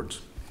these awards.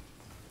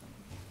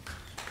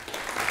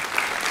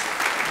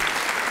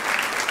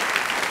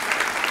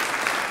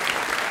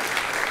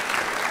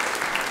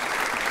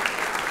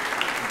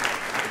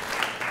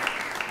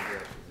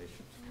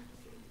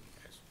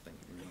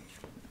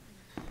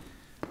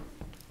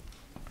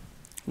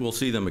 we'll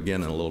see them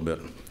again in a little bit.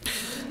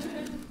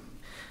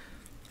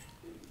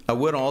 I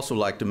would also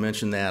like to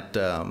mention that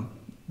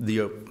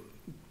the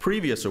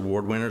previous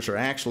award winners are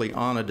actually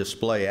on a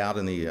display out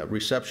in the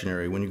reception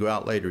area. When you go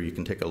out later, you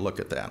can take a look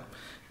at that.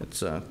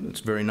 It's a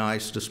very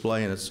nice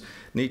display, and it's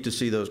neat to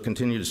see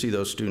continue to see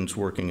those students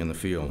working in the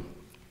field.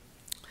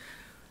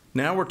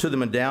 Now we're to the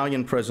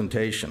medallion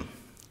presentation.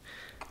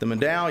 The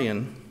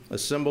medallion, a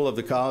symbol of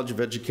the College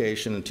of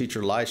Education and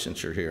teacher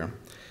licensure here,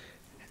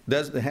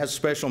 has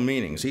special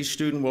meanings. Each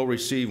student will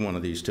receive one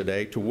of these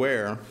today to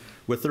wear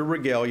with their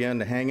regalia and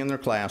to hang in their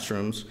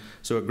classrooms.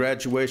 So at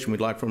graduation,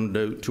 we'd like for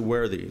them to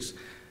wear these.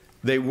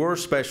 They were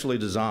specially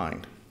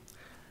designed.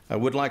 I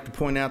would like to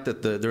point out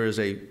that there is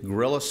a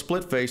gorilla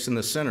split face in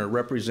the center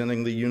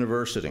representing the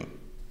university.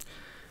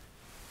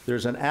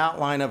 There's an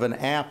outline of an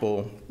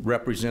apple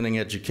representing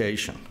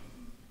education.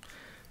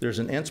 There's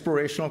an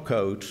inspirational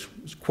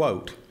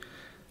quote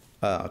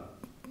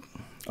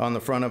on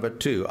the front of it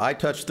too. "I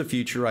touch the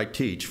future I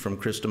teach," from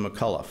Krista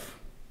McCullough.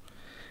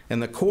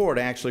 And the cord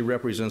actually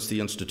represents the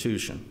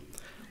institution.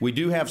 We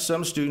do have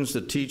some students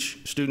that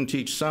student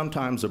teach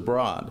sometimes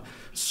abroad.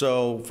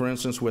 So for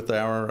instance, with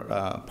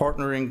our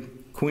partnering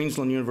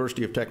Queensland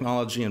University of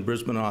Technology in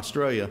Brisbane,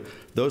 Australia,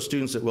 those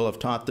students that will have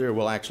taught there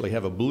will actually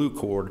have a blue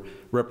cord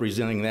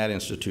representing that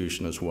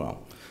institution as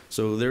well.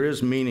 So there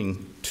is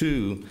meaning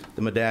to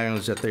the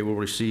medallions that they will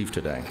receive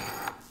today.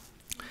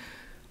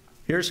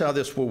 Here's how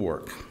this will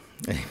work.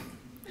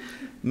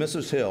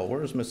 Mrs. Hill,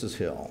 where's Mrs.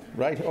 Hill?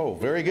 Right, oh,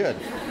 very good.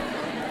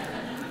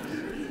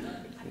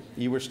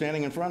 You were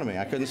standing in front of me,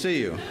 I couldn't see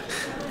you.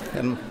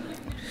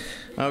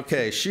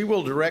 Okay, she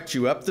will direct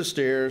you up the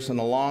stairs and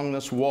along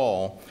this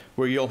wall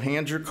where you'll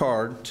hand your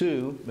card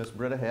to Miss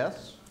Britta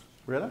Hess.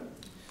 Britta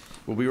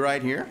will be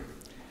right here.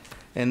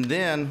 And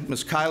then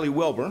Miss Kylie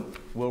Wilbur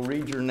will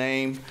read your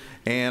name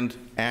and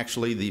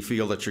actually the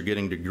field that you're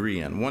getting a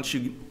degree in. Once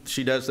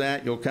she does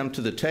that, you'll come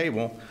to the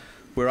table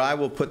where I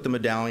will put the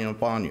medallion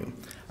upon you.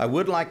 I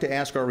would like to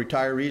ask our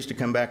retirees to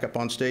come back up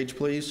on stage,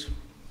 please,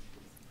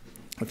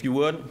 if you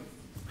would.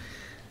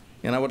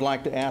 And I would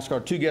like to ask our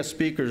two guest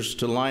speakers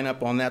to line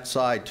up on that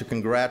side to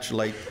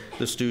congratulate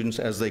the students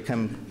as they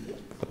come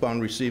upon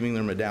receiving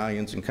their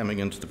medallions and coming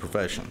into the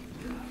profession.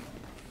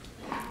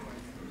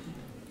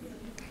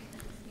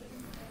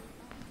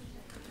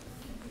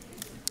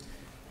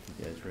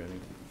 You guys ready?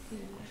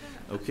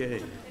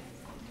 Okay.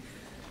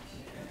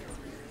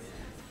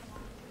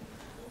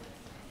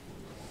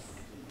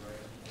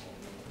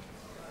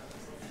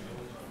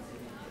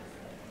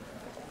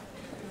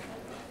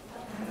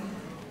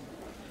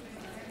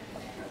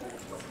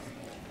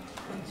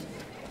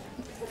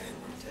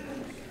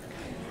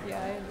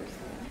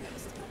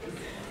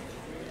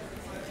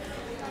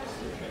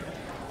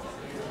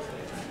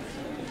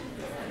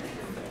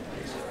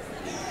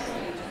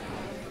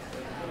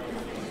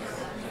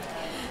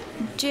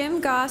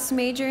 Jim Goss,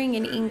 majoring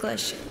in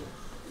English.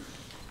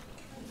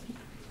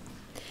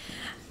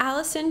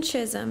 Allison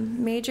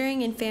Chisholm,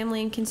 majoring in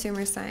Family and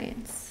Consumer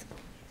Science.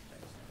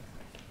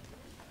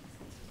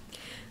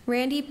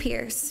 Randy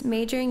Pierce,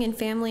 majoring in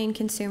Family and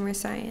Consumer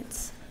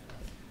Science.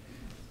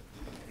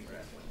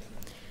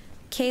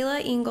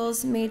 Kayla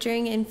Ingalls,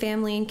 majoring in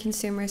Family and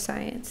Consumer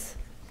Science.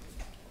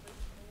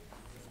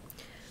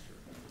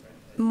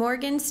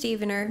 Morgan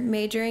Stevener,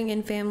 majoring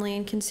in Family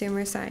and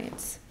Consumer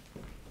Science.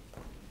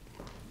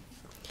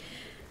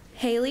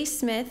 Haley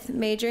Smith,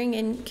 majoring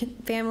in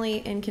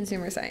Family and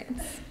Consumer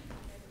Science.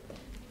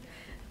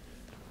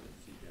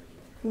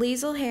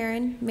 Liesl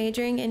Heron,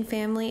 majoring in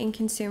Family and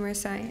Consumer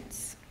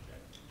Science.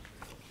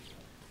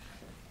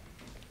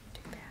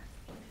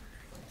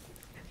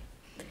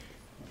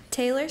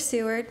 Taylor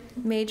Seward,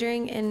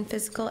 majoring in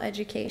Physical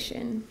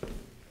Education.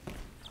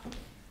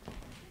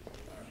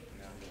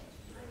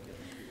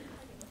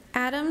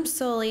 Adam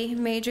Soley,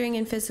 majoring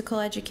in Physical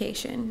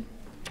Education.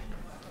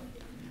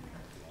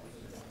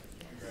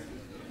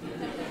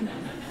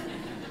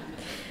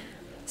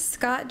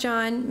 Scott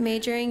John,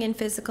 majoring in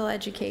Physical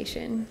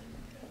Education.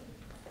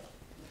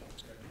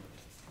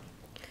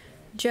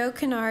 Joe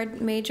Kennard,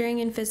 majoring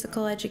in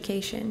Physical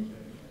Education.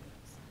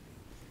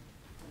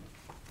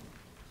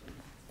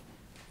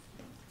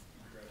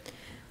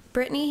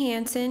 Brittany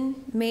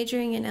Hansen,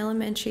 majoring in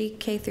Elementary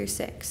K through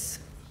 6.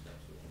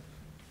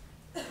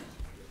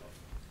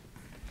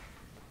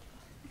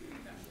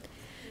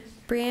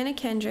 Brianna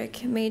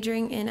Kendrick,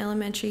 majoring in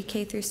Elementary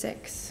K through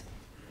 6.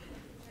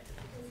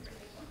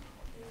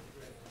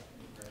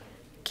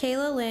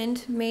 Kayla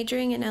Lind,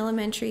 majoring in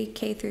Elementary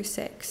K through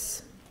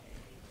 6.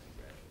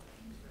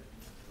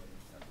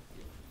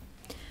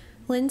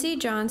 Lindsay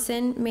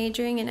Johnson,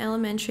 majoring in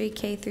Elementary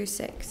K through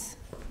 6.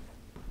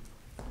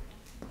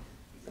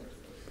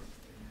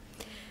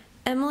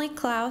 Emily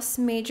Klaus,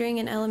 majoring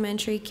in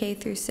Elementary K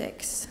through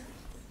 6.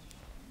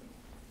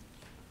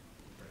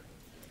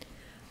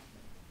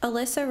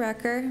 Alyssa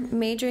Rucker,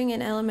 majoring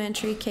in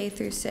Elementary K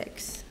through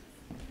 6.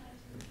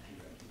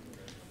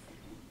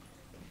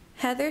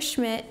 Heather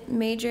Schmidt,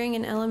 majoring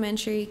in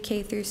Elementary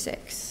K through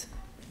 6.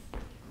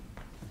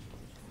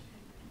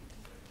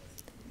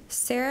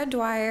 Sarah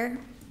Dwyer,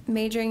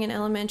 majoring in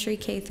elementary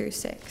K through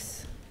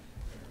 6.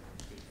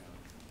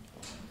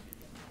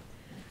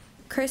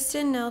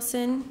 Kristen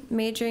Nelson,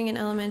 majoring in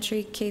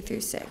elementary K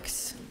through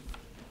 6.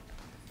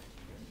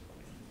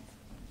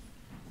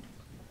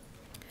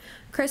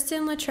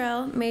 Kristen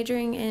Luttrell,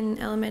 majoring in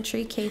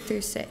elementary K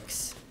through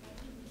 6.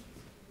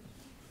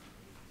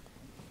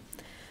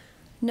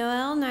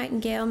 Noelle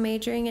Nightingale,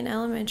 majoring in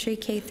elementary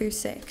K through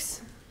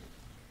 6.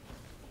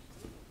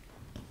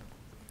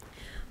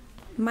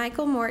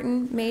 Michael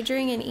Morton,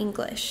 majoring in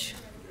English.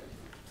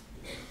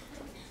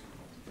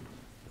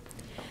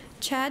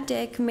 Chad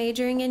Dick,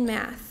 majoring in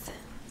math.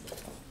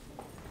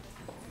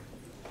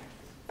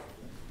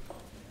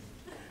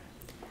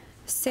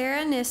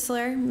 Sarah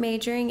Nisler,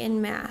 majoring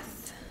in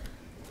math.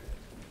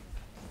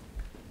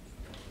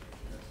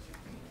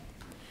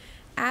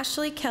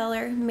 Ashley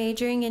Keller,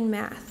 majoring in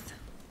math.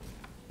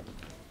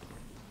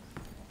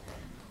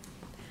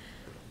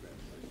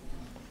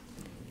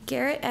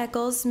 Garrett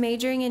Eccles,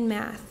 majoring in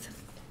math.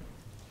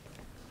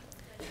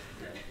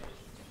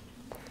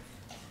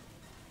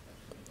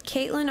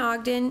 Caitlin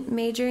Ogden,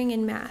 majoring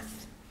in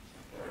math.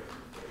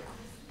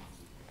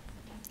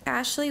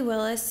 Ashley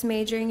Willis,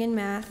 majoring in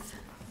math.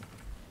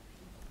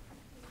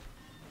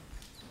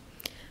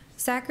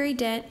 Zachary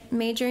Dent,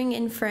 majoring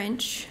in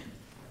French.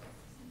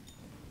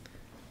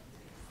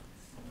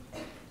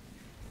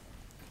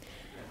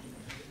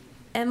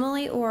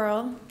 Emily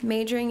Orrell,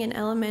 majoring in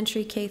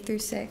elementary K through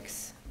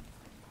 6.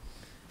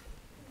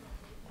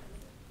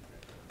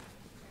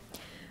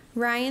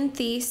 Ryan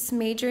Thies,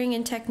 majoring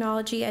in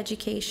technology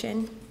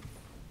education.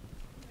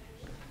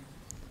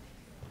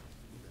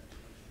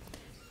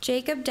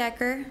 Jacob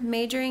Decker,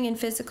 majoring in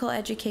physical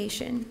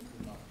education.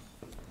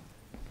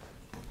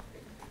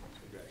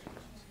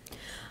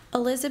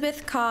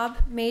 Elizabeth Cobb,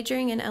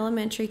 majoring in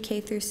elementary K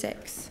through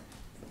 6.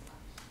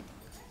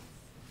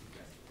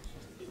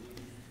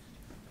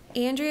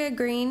 Andrea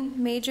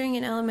Green, majoring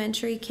in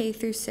elementary K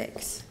through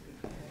 6.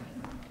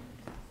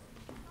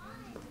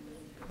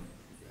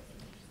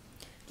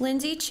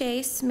 Lindsay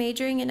Chase,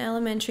 majoring in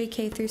elementary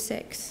K through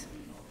 6.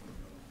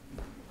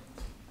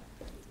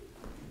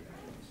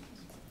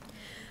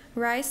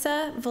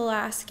 Raisa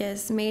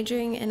Velasquez,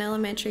 majoring in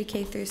elementary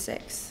K through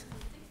 6.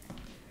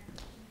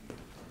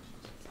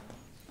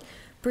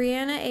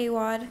 Brianna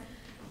Awad,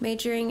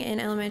 majoring in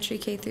elementary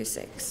K through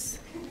 6.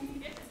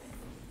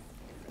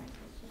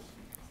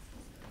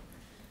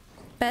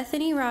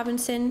 Bethany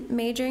Robinson,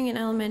 majoring in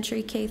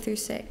elementary K through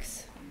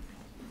 6.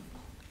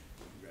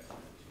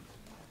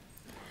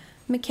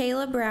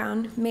 Michaela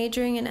Brown,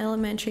 majoring in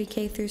elementary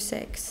K through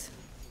 6.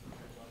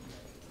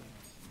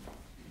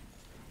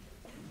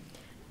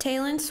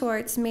 Taylon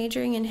Swartz,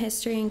 majoring in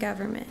history and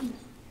government.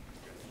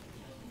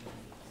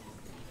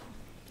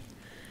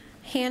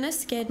 Hannah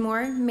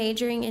Skidmore,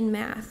 majoring in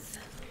math.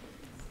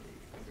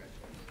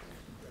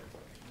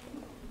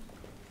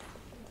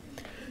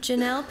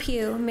 Janelle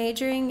Pugh,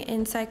 majoring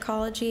in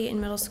psychology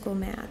and middle school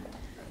math.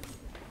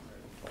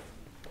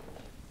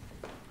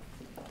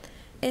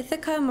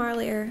 Ithaca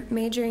Marlier,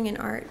 majoring in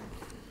art.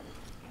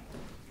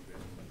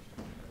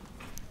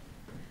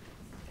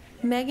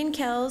 Megan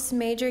Kells,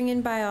 majoring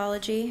in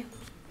biology.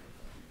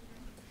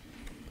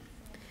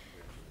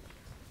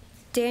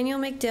 Daniel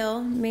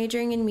McDill,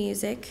 majoring in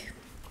music.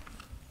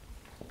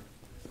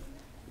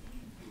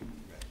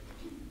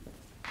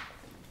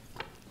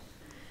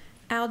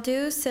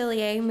 Aldu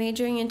Cillier,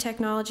 majoring in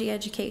technology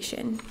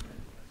education.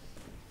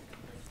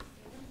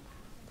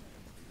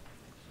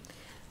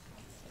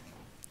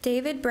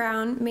 David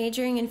Brown,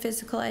 majoring in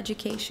physical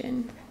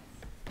education.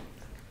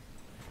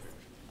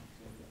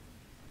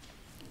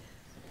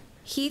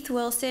 Heath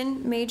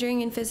Wilson,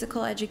 majoring in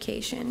physical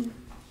education.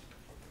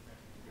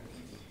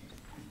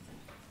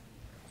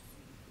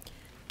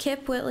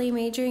 Kip Whitley,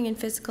 majoring in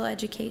physical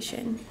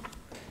education.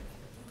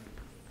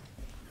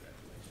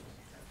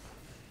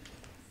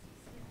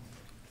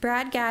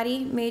 Brad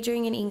Gaddy,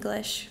 majoring in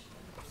English.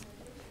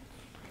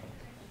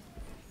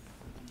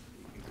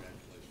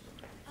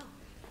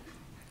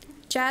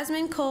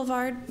 Jasmine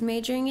Colvard,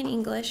 majoring in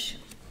English.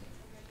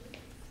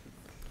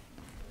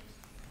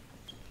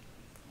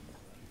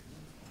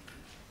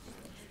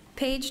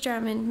 Paige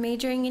Drummond,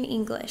 majoring in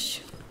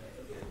English.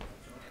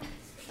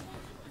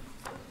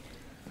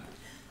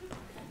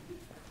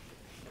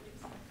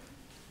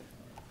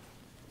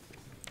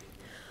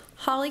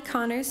 Holly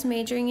Connors,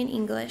 majoring in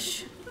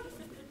English.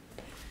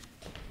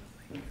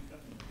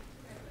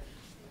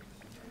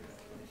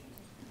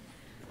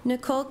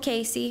 Nicole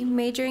Casey,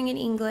 majoring in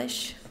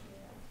English.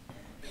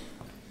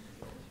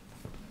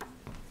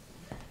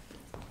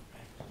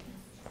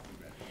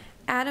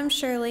 Adam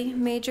Shirley,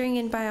 majoring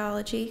in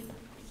biology.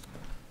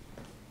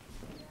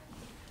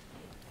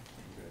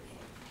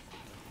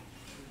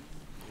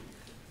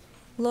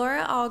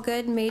 Laura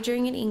Allgood,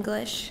 majoring in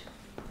English.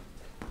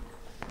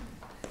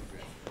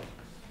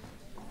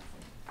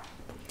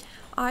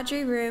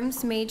 Audrey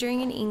Rooms,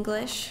 majoring in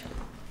English.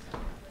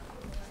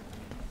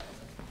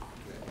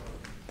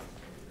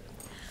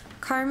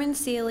 Carmen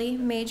Seeley,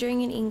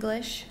 majoring in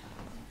English.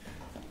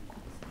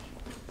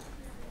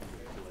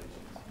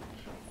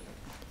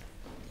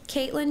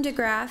 Caitlin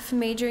DeGraff,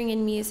 majoring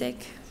in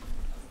music.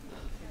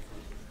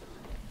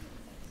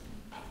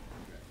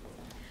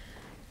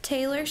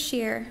 Taylor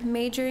Shear,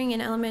 majoring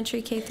in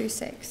elementary K through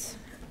 6.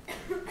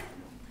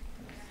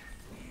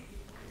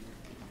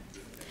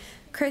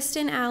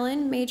 Kristen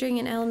Allen, majoring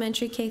in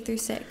elementary K through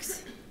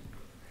 6.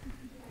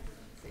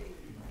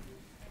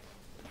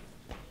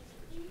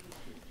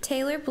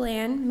 Taylor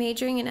Bland,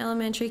 majoring in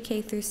elementary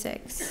K through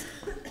 6.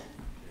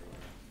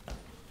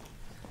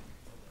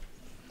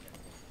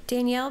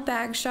 Danielle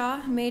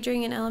Bagshaw,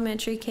 majoring in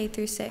elementary K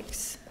through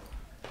 6.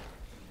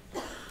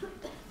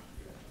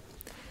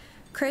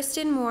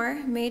 Kristen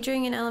Moore,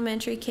 majoring in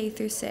elementary K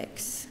through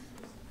 6.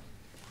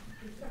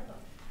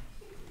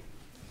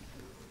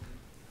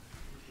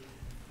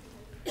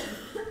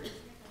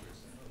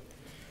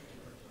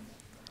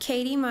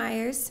 Katie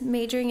Myers,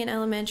 majoring in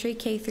elementary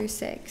K through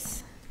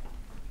 6.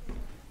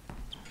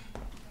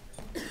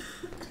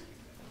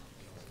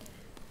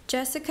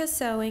 Jessica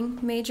Sewing,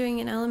 majoring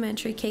in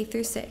elementary K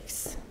through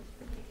 6.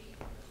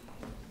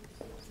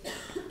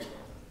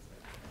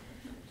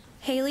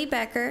 Haley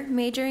Becker,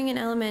 majoring in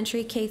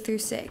elementary K through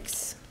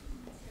 6.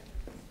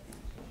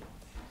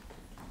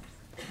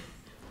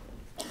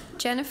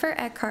 Jennifer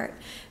Eckhart,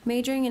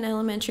 majoring in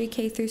elementary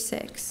K through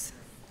 6.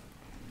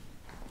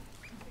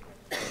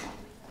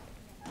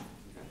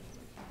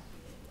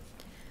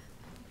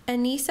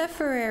 Anissa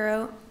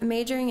Ferrero,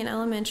 majoring in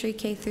elementary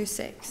K through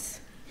 6.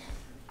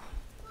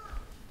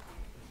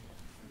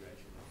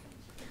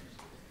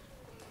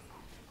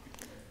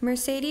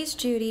 Mercedes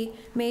Judy,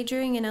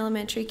 majoring in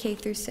elementary K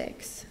through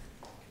 6.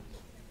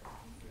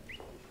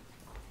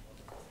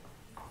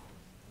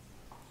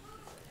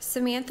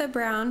 Samantha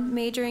Brown,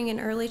 majoring in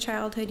early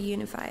childhood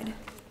unified.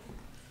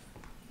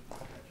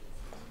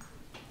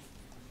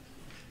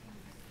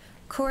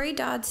 Corey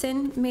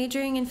Dodson,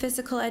 majoring in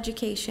physical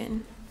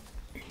education.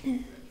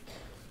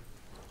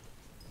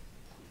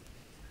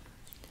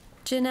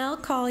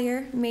 Janelle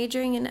Collier,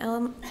 majoring in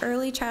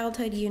early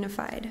childhood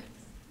unified.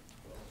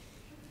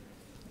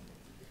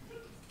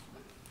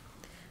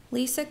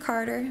 Lisa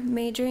Carter,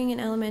 majoring in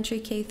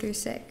elementary K through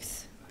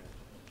 6.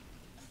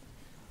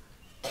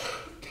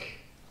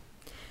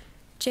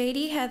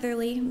 JD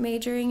Heatherly,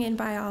 majoring in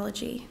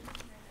biology.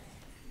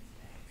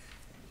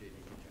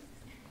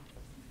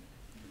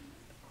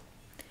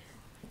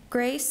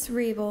 Grace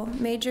Riebel,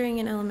 majoring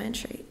in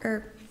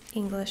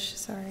English,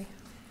 sorry.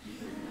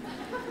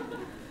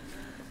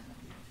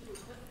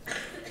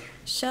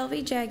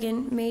 Shelby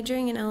Jegan,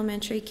 majoring in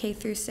elementary K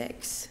through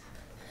 6.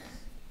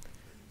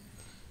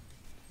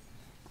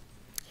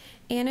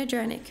 Anna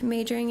Drenick,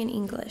 majoring in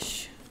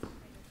English.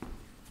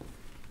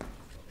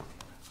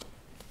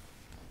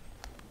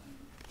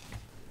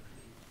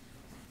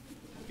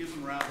 Give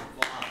them a round of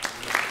applause.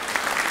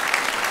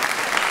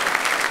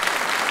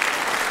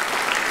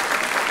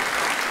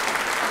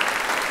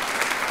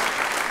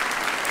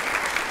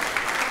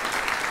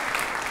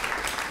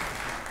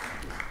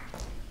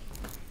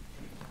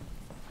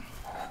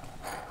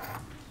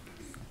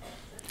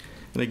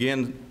 And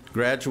again,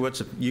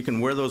 graduates, you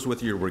can wear those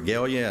with your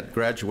regalia at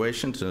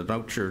graduation to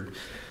denote your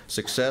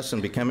success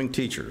in becoming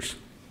teachers.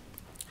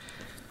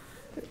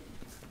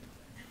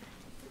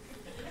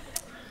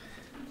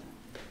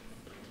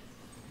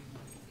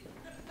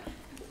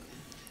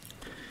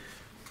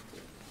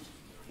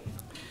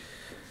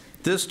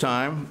 This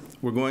time,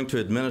 we're going to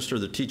administer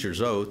the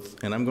teacher's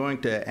oath, and I'm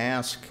going to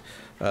ask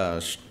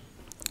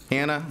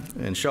Anna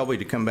and Shelby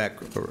to come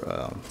back.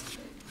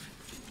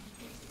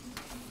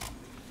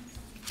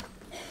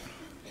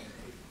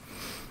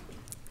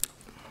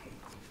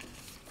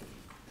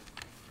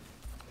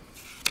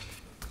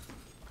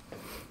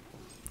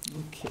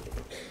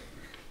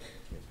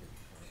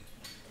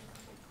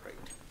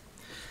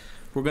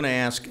 We're going to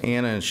ask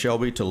Anna and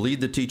Shelby to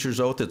lead the teacher's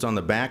oath. It's on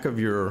the back of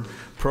your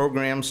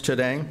programs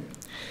today.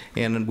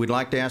 And we'd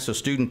like to ask the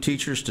student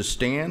teachers to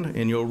stand,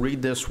 and you'll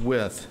read this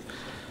with.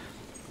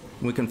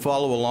 We can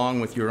follow along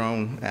with your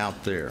own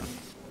out there.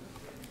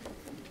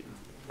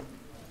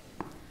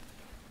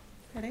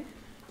 Ready?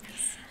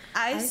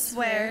 I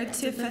swear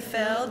to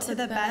fulfill to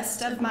the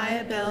best of my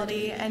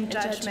ability and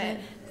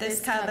judgment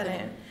this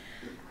covenant.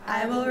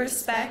 I will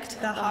respect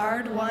the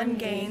hard-won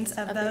gains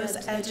of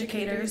those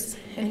educators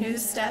in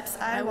whose steps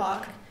I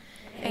walk,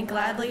 and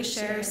gladly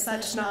share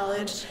such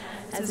knowledge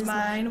as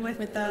mine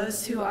with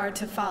those who are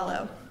to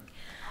follow.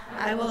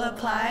 I will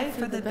apply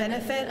for the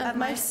benefit of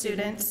my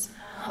students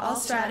all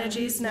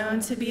strategies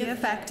known to be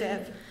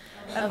effective,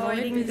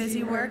 avoiding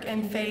busy work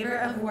in favor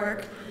of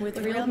work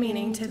with real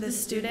meaning to the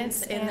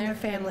students and their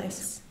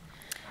families.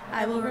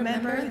 I will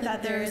remember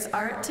that there is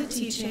art to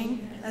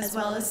teaching as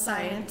well as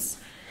science,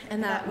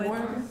 and that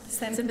warmth,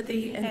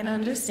 sympathy, and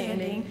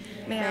understanding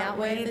may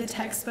outweigh the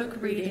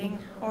textbook reading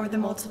or the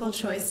multiple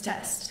choice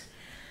test.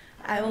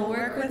 I will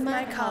work with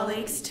my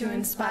colleagues to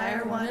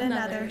inspire one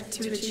another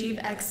to achieve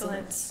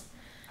excellence.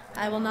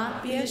 I will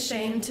not be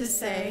ashamed to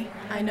say,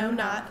 I know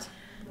not,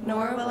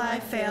 nor will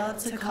I fail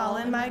to call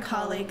in my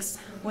colleagues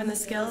when the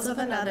skills of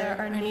another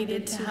are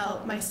needed to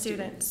help my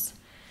students.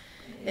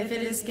 If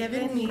it is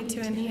given me to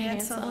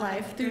enhance a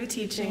life through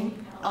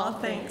teaching, all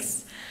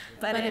thanks.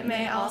 But it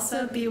may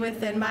also be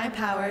within my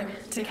power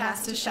to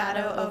cast a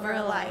shadow over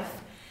a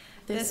life.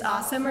 This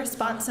awesome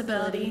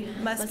responsibility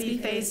must be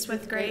faced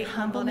with great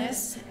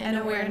humbleness and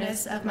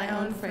awareness of my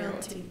own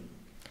frailty.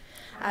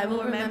 I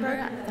will remember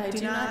that I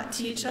do not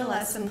teach a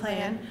lesson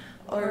plan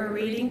or a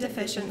reading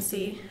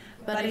deficiency,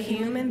 but a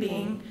human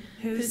being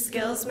whose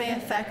skills may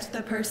affect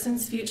the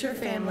person's future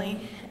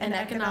family and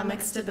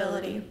economic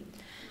stability.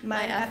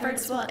 My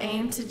efforts will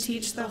aim to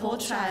teach the whole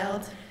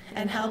child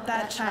and help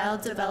that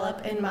child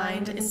develop in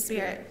mind and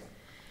spirit.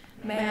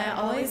 May I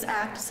always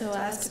act so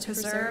as to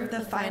preserve the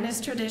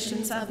finest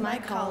traditions of my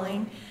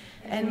calling,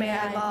 and may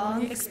I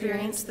long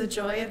experience the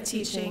joy of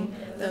teaching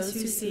those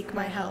who seek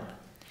my help.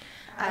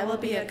 I will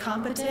be a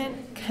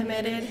competent,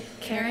 committed,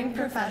 caring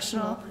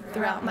professional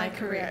throughout my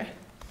career.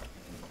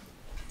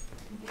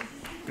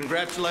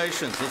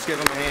 Congratulations. Let's give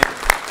them a hand.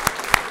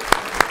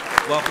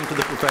 Welcome to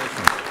the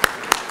profession.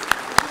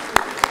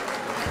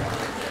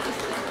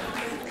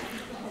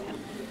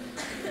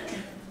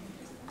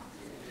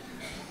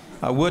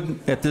 I would,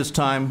 at this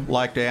time,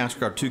 like to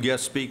ask our two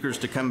guest speakers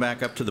to come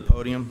back up to the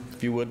podium,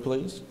 if you would,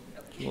 please.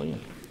 Julia.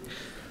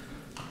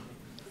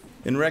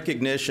 In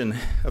recognition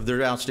of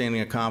their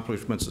outstanding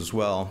accomplishments as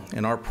well,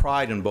 and our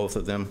pride in both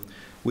of them,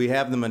 we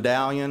have the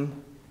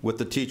medallion with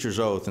the teacher's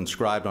oath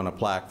inscribed on a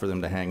plaque for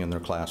them to hang in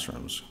their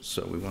classrooms.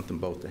 So we want them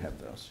both to have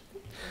those.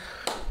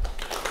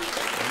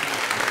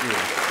 Thank you.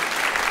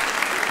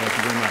 Thank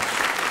you very much.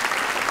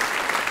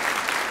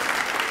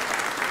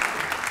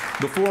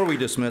 Before we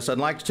dismiss, I'd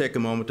like to take a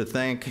moment to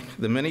thank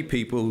the many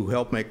people who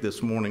helped make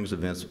this morning's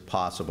events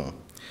possible.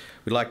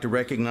 We'd like to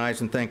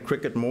recognize and thank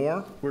Cricket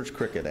Moore. Where's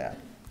Cricket at?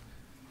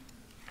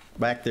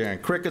 Back there. And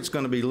Cricket's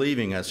going to be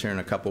leaving us here in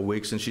a couple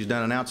weeks, and she's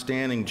done an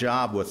outstanding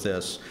job with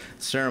this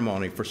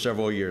ceremony for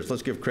several years.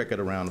 Let's give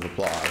Cricket a round of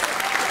applause.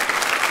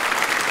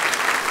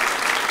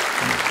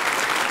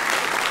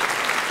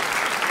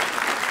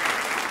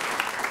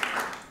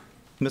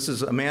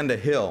 Mrs. Amanda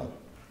Hill,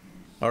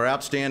 our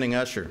outstanding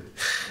usher,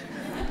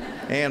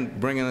 and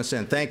bringing us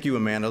in. Thank you,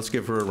 Amanda. Let's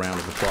give her a round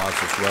of applause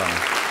as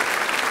well.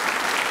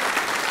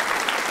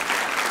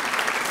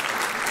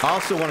 I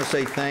also want to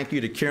say thank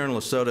you to Karen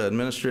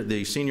Lasota,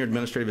 the Senior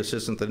Administrative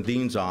Assistant at the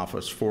Dean's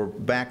Office, for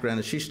background.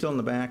 Is she still in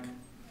the back?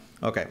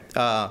 Okay.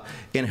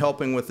 In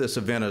helping with this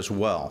event as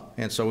well.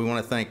 And so we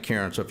want to thank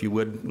Karen. So if you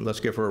would, let's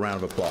give her a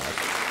round of applause.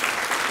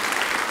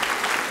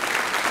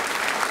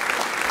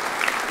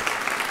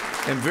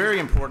 And very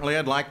importantly,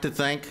 I'd like to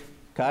thank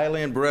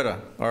Kylie and Britta,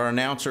 our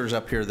announcers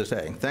up here this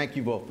day. Thank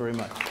you both very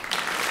much.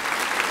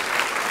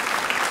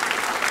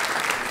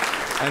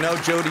 I know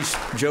Jody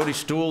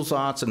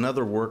Stuhlzotz,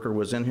 another worker,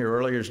 was in here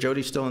earlier. Is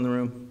Jody still in the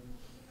room?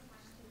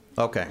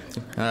 Okay.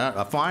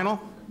 A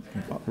final?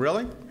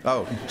 Really?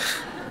 Oh.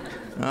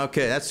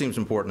 Okay, that seems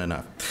important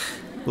enough.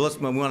 Well,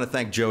 we want to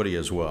thank Jody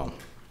as well.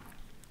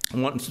 I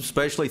want to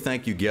especially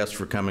thank you guests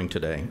for coming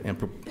today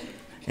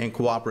and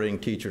cooperating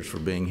teachers for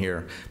being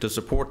here to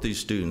support these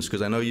students,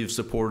 because I know you've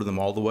supported them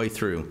all the way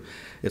through.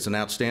 It's an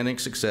outstanding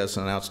success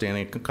and an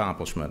outstanding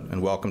accomplishment,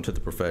 and welcome to the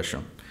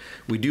profession.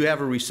 We do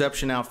have a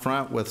reception out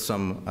front with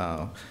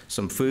some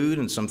food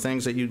and some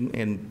things that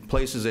in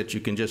places that you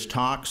can just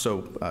talk,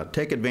 so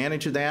take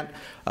advantage of that.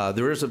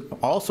 There is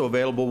also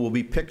available will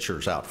be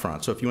pictures out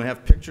front, so if you want to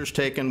have pictures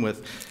taken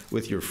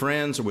with your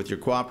friends or with your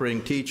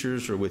cooperating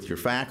teachers or with your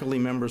faculty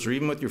members or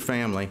even with your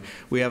family,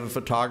 we have a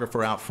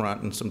photographer out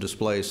front and some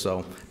displays,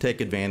 so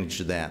take advantage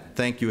of that.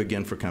 Thank you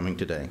again for coming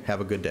today. Have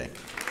a good day.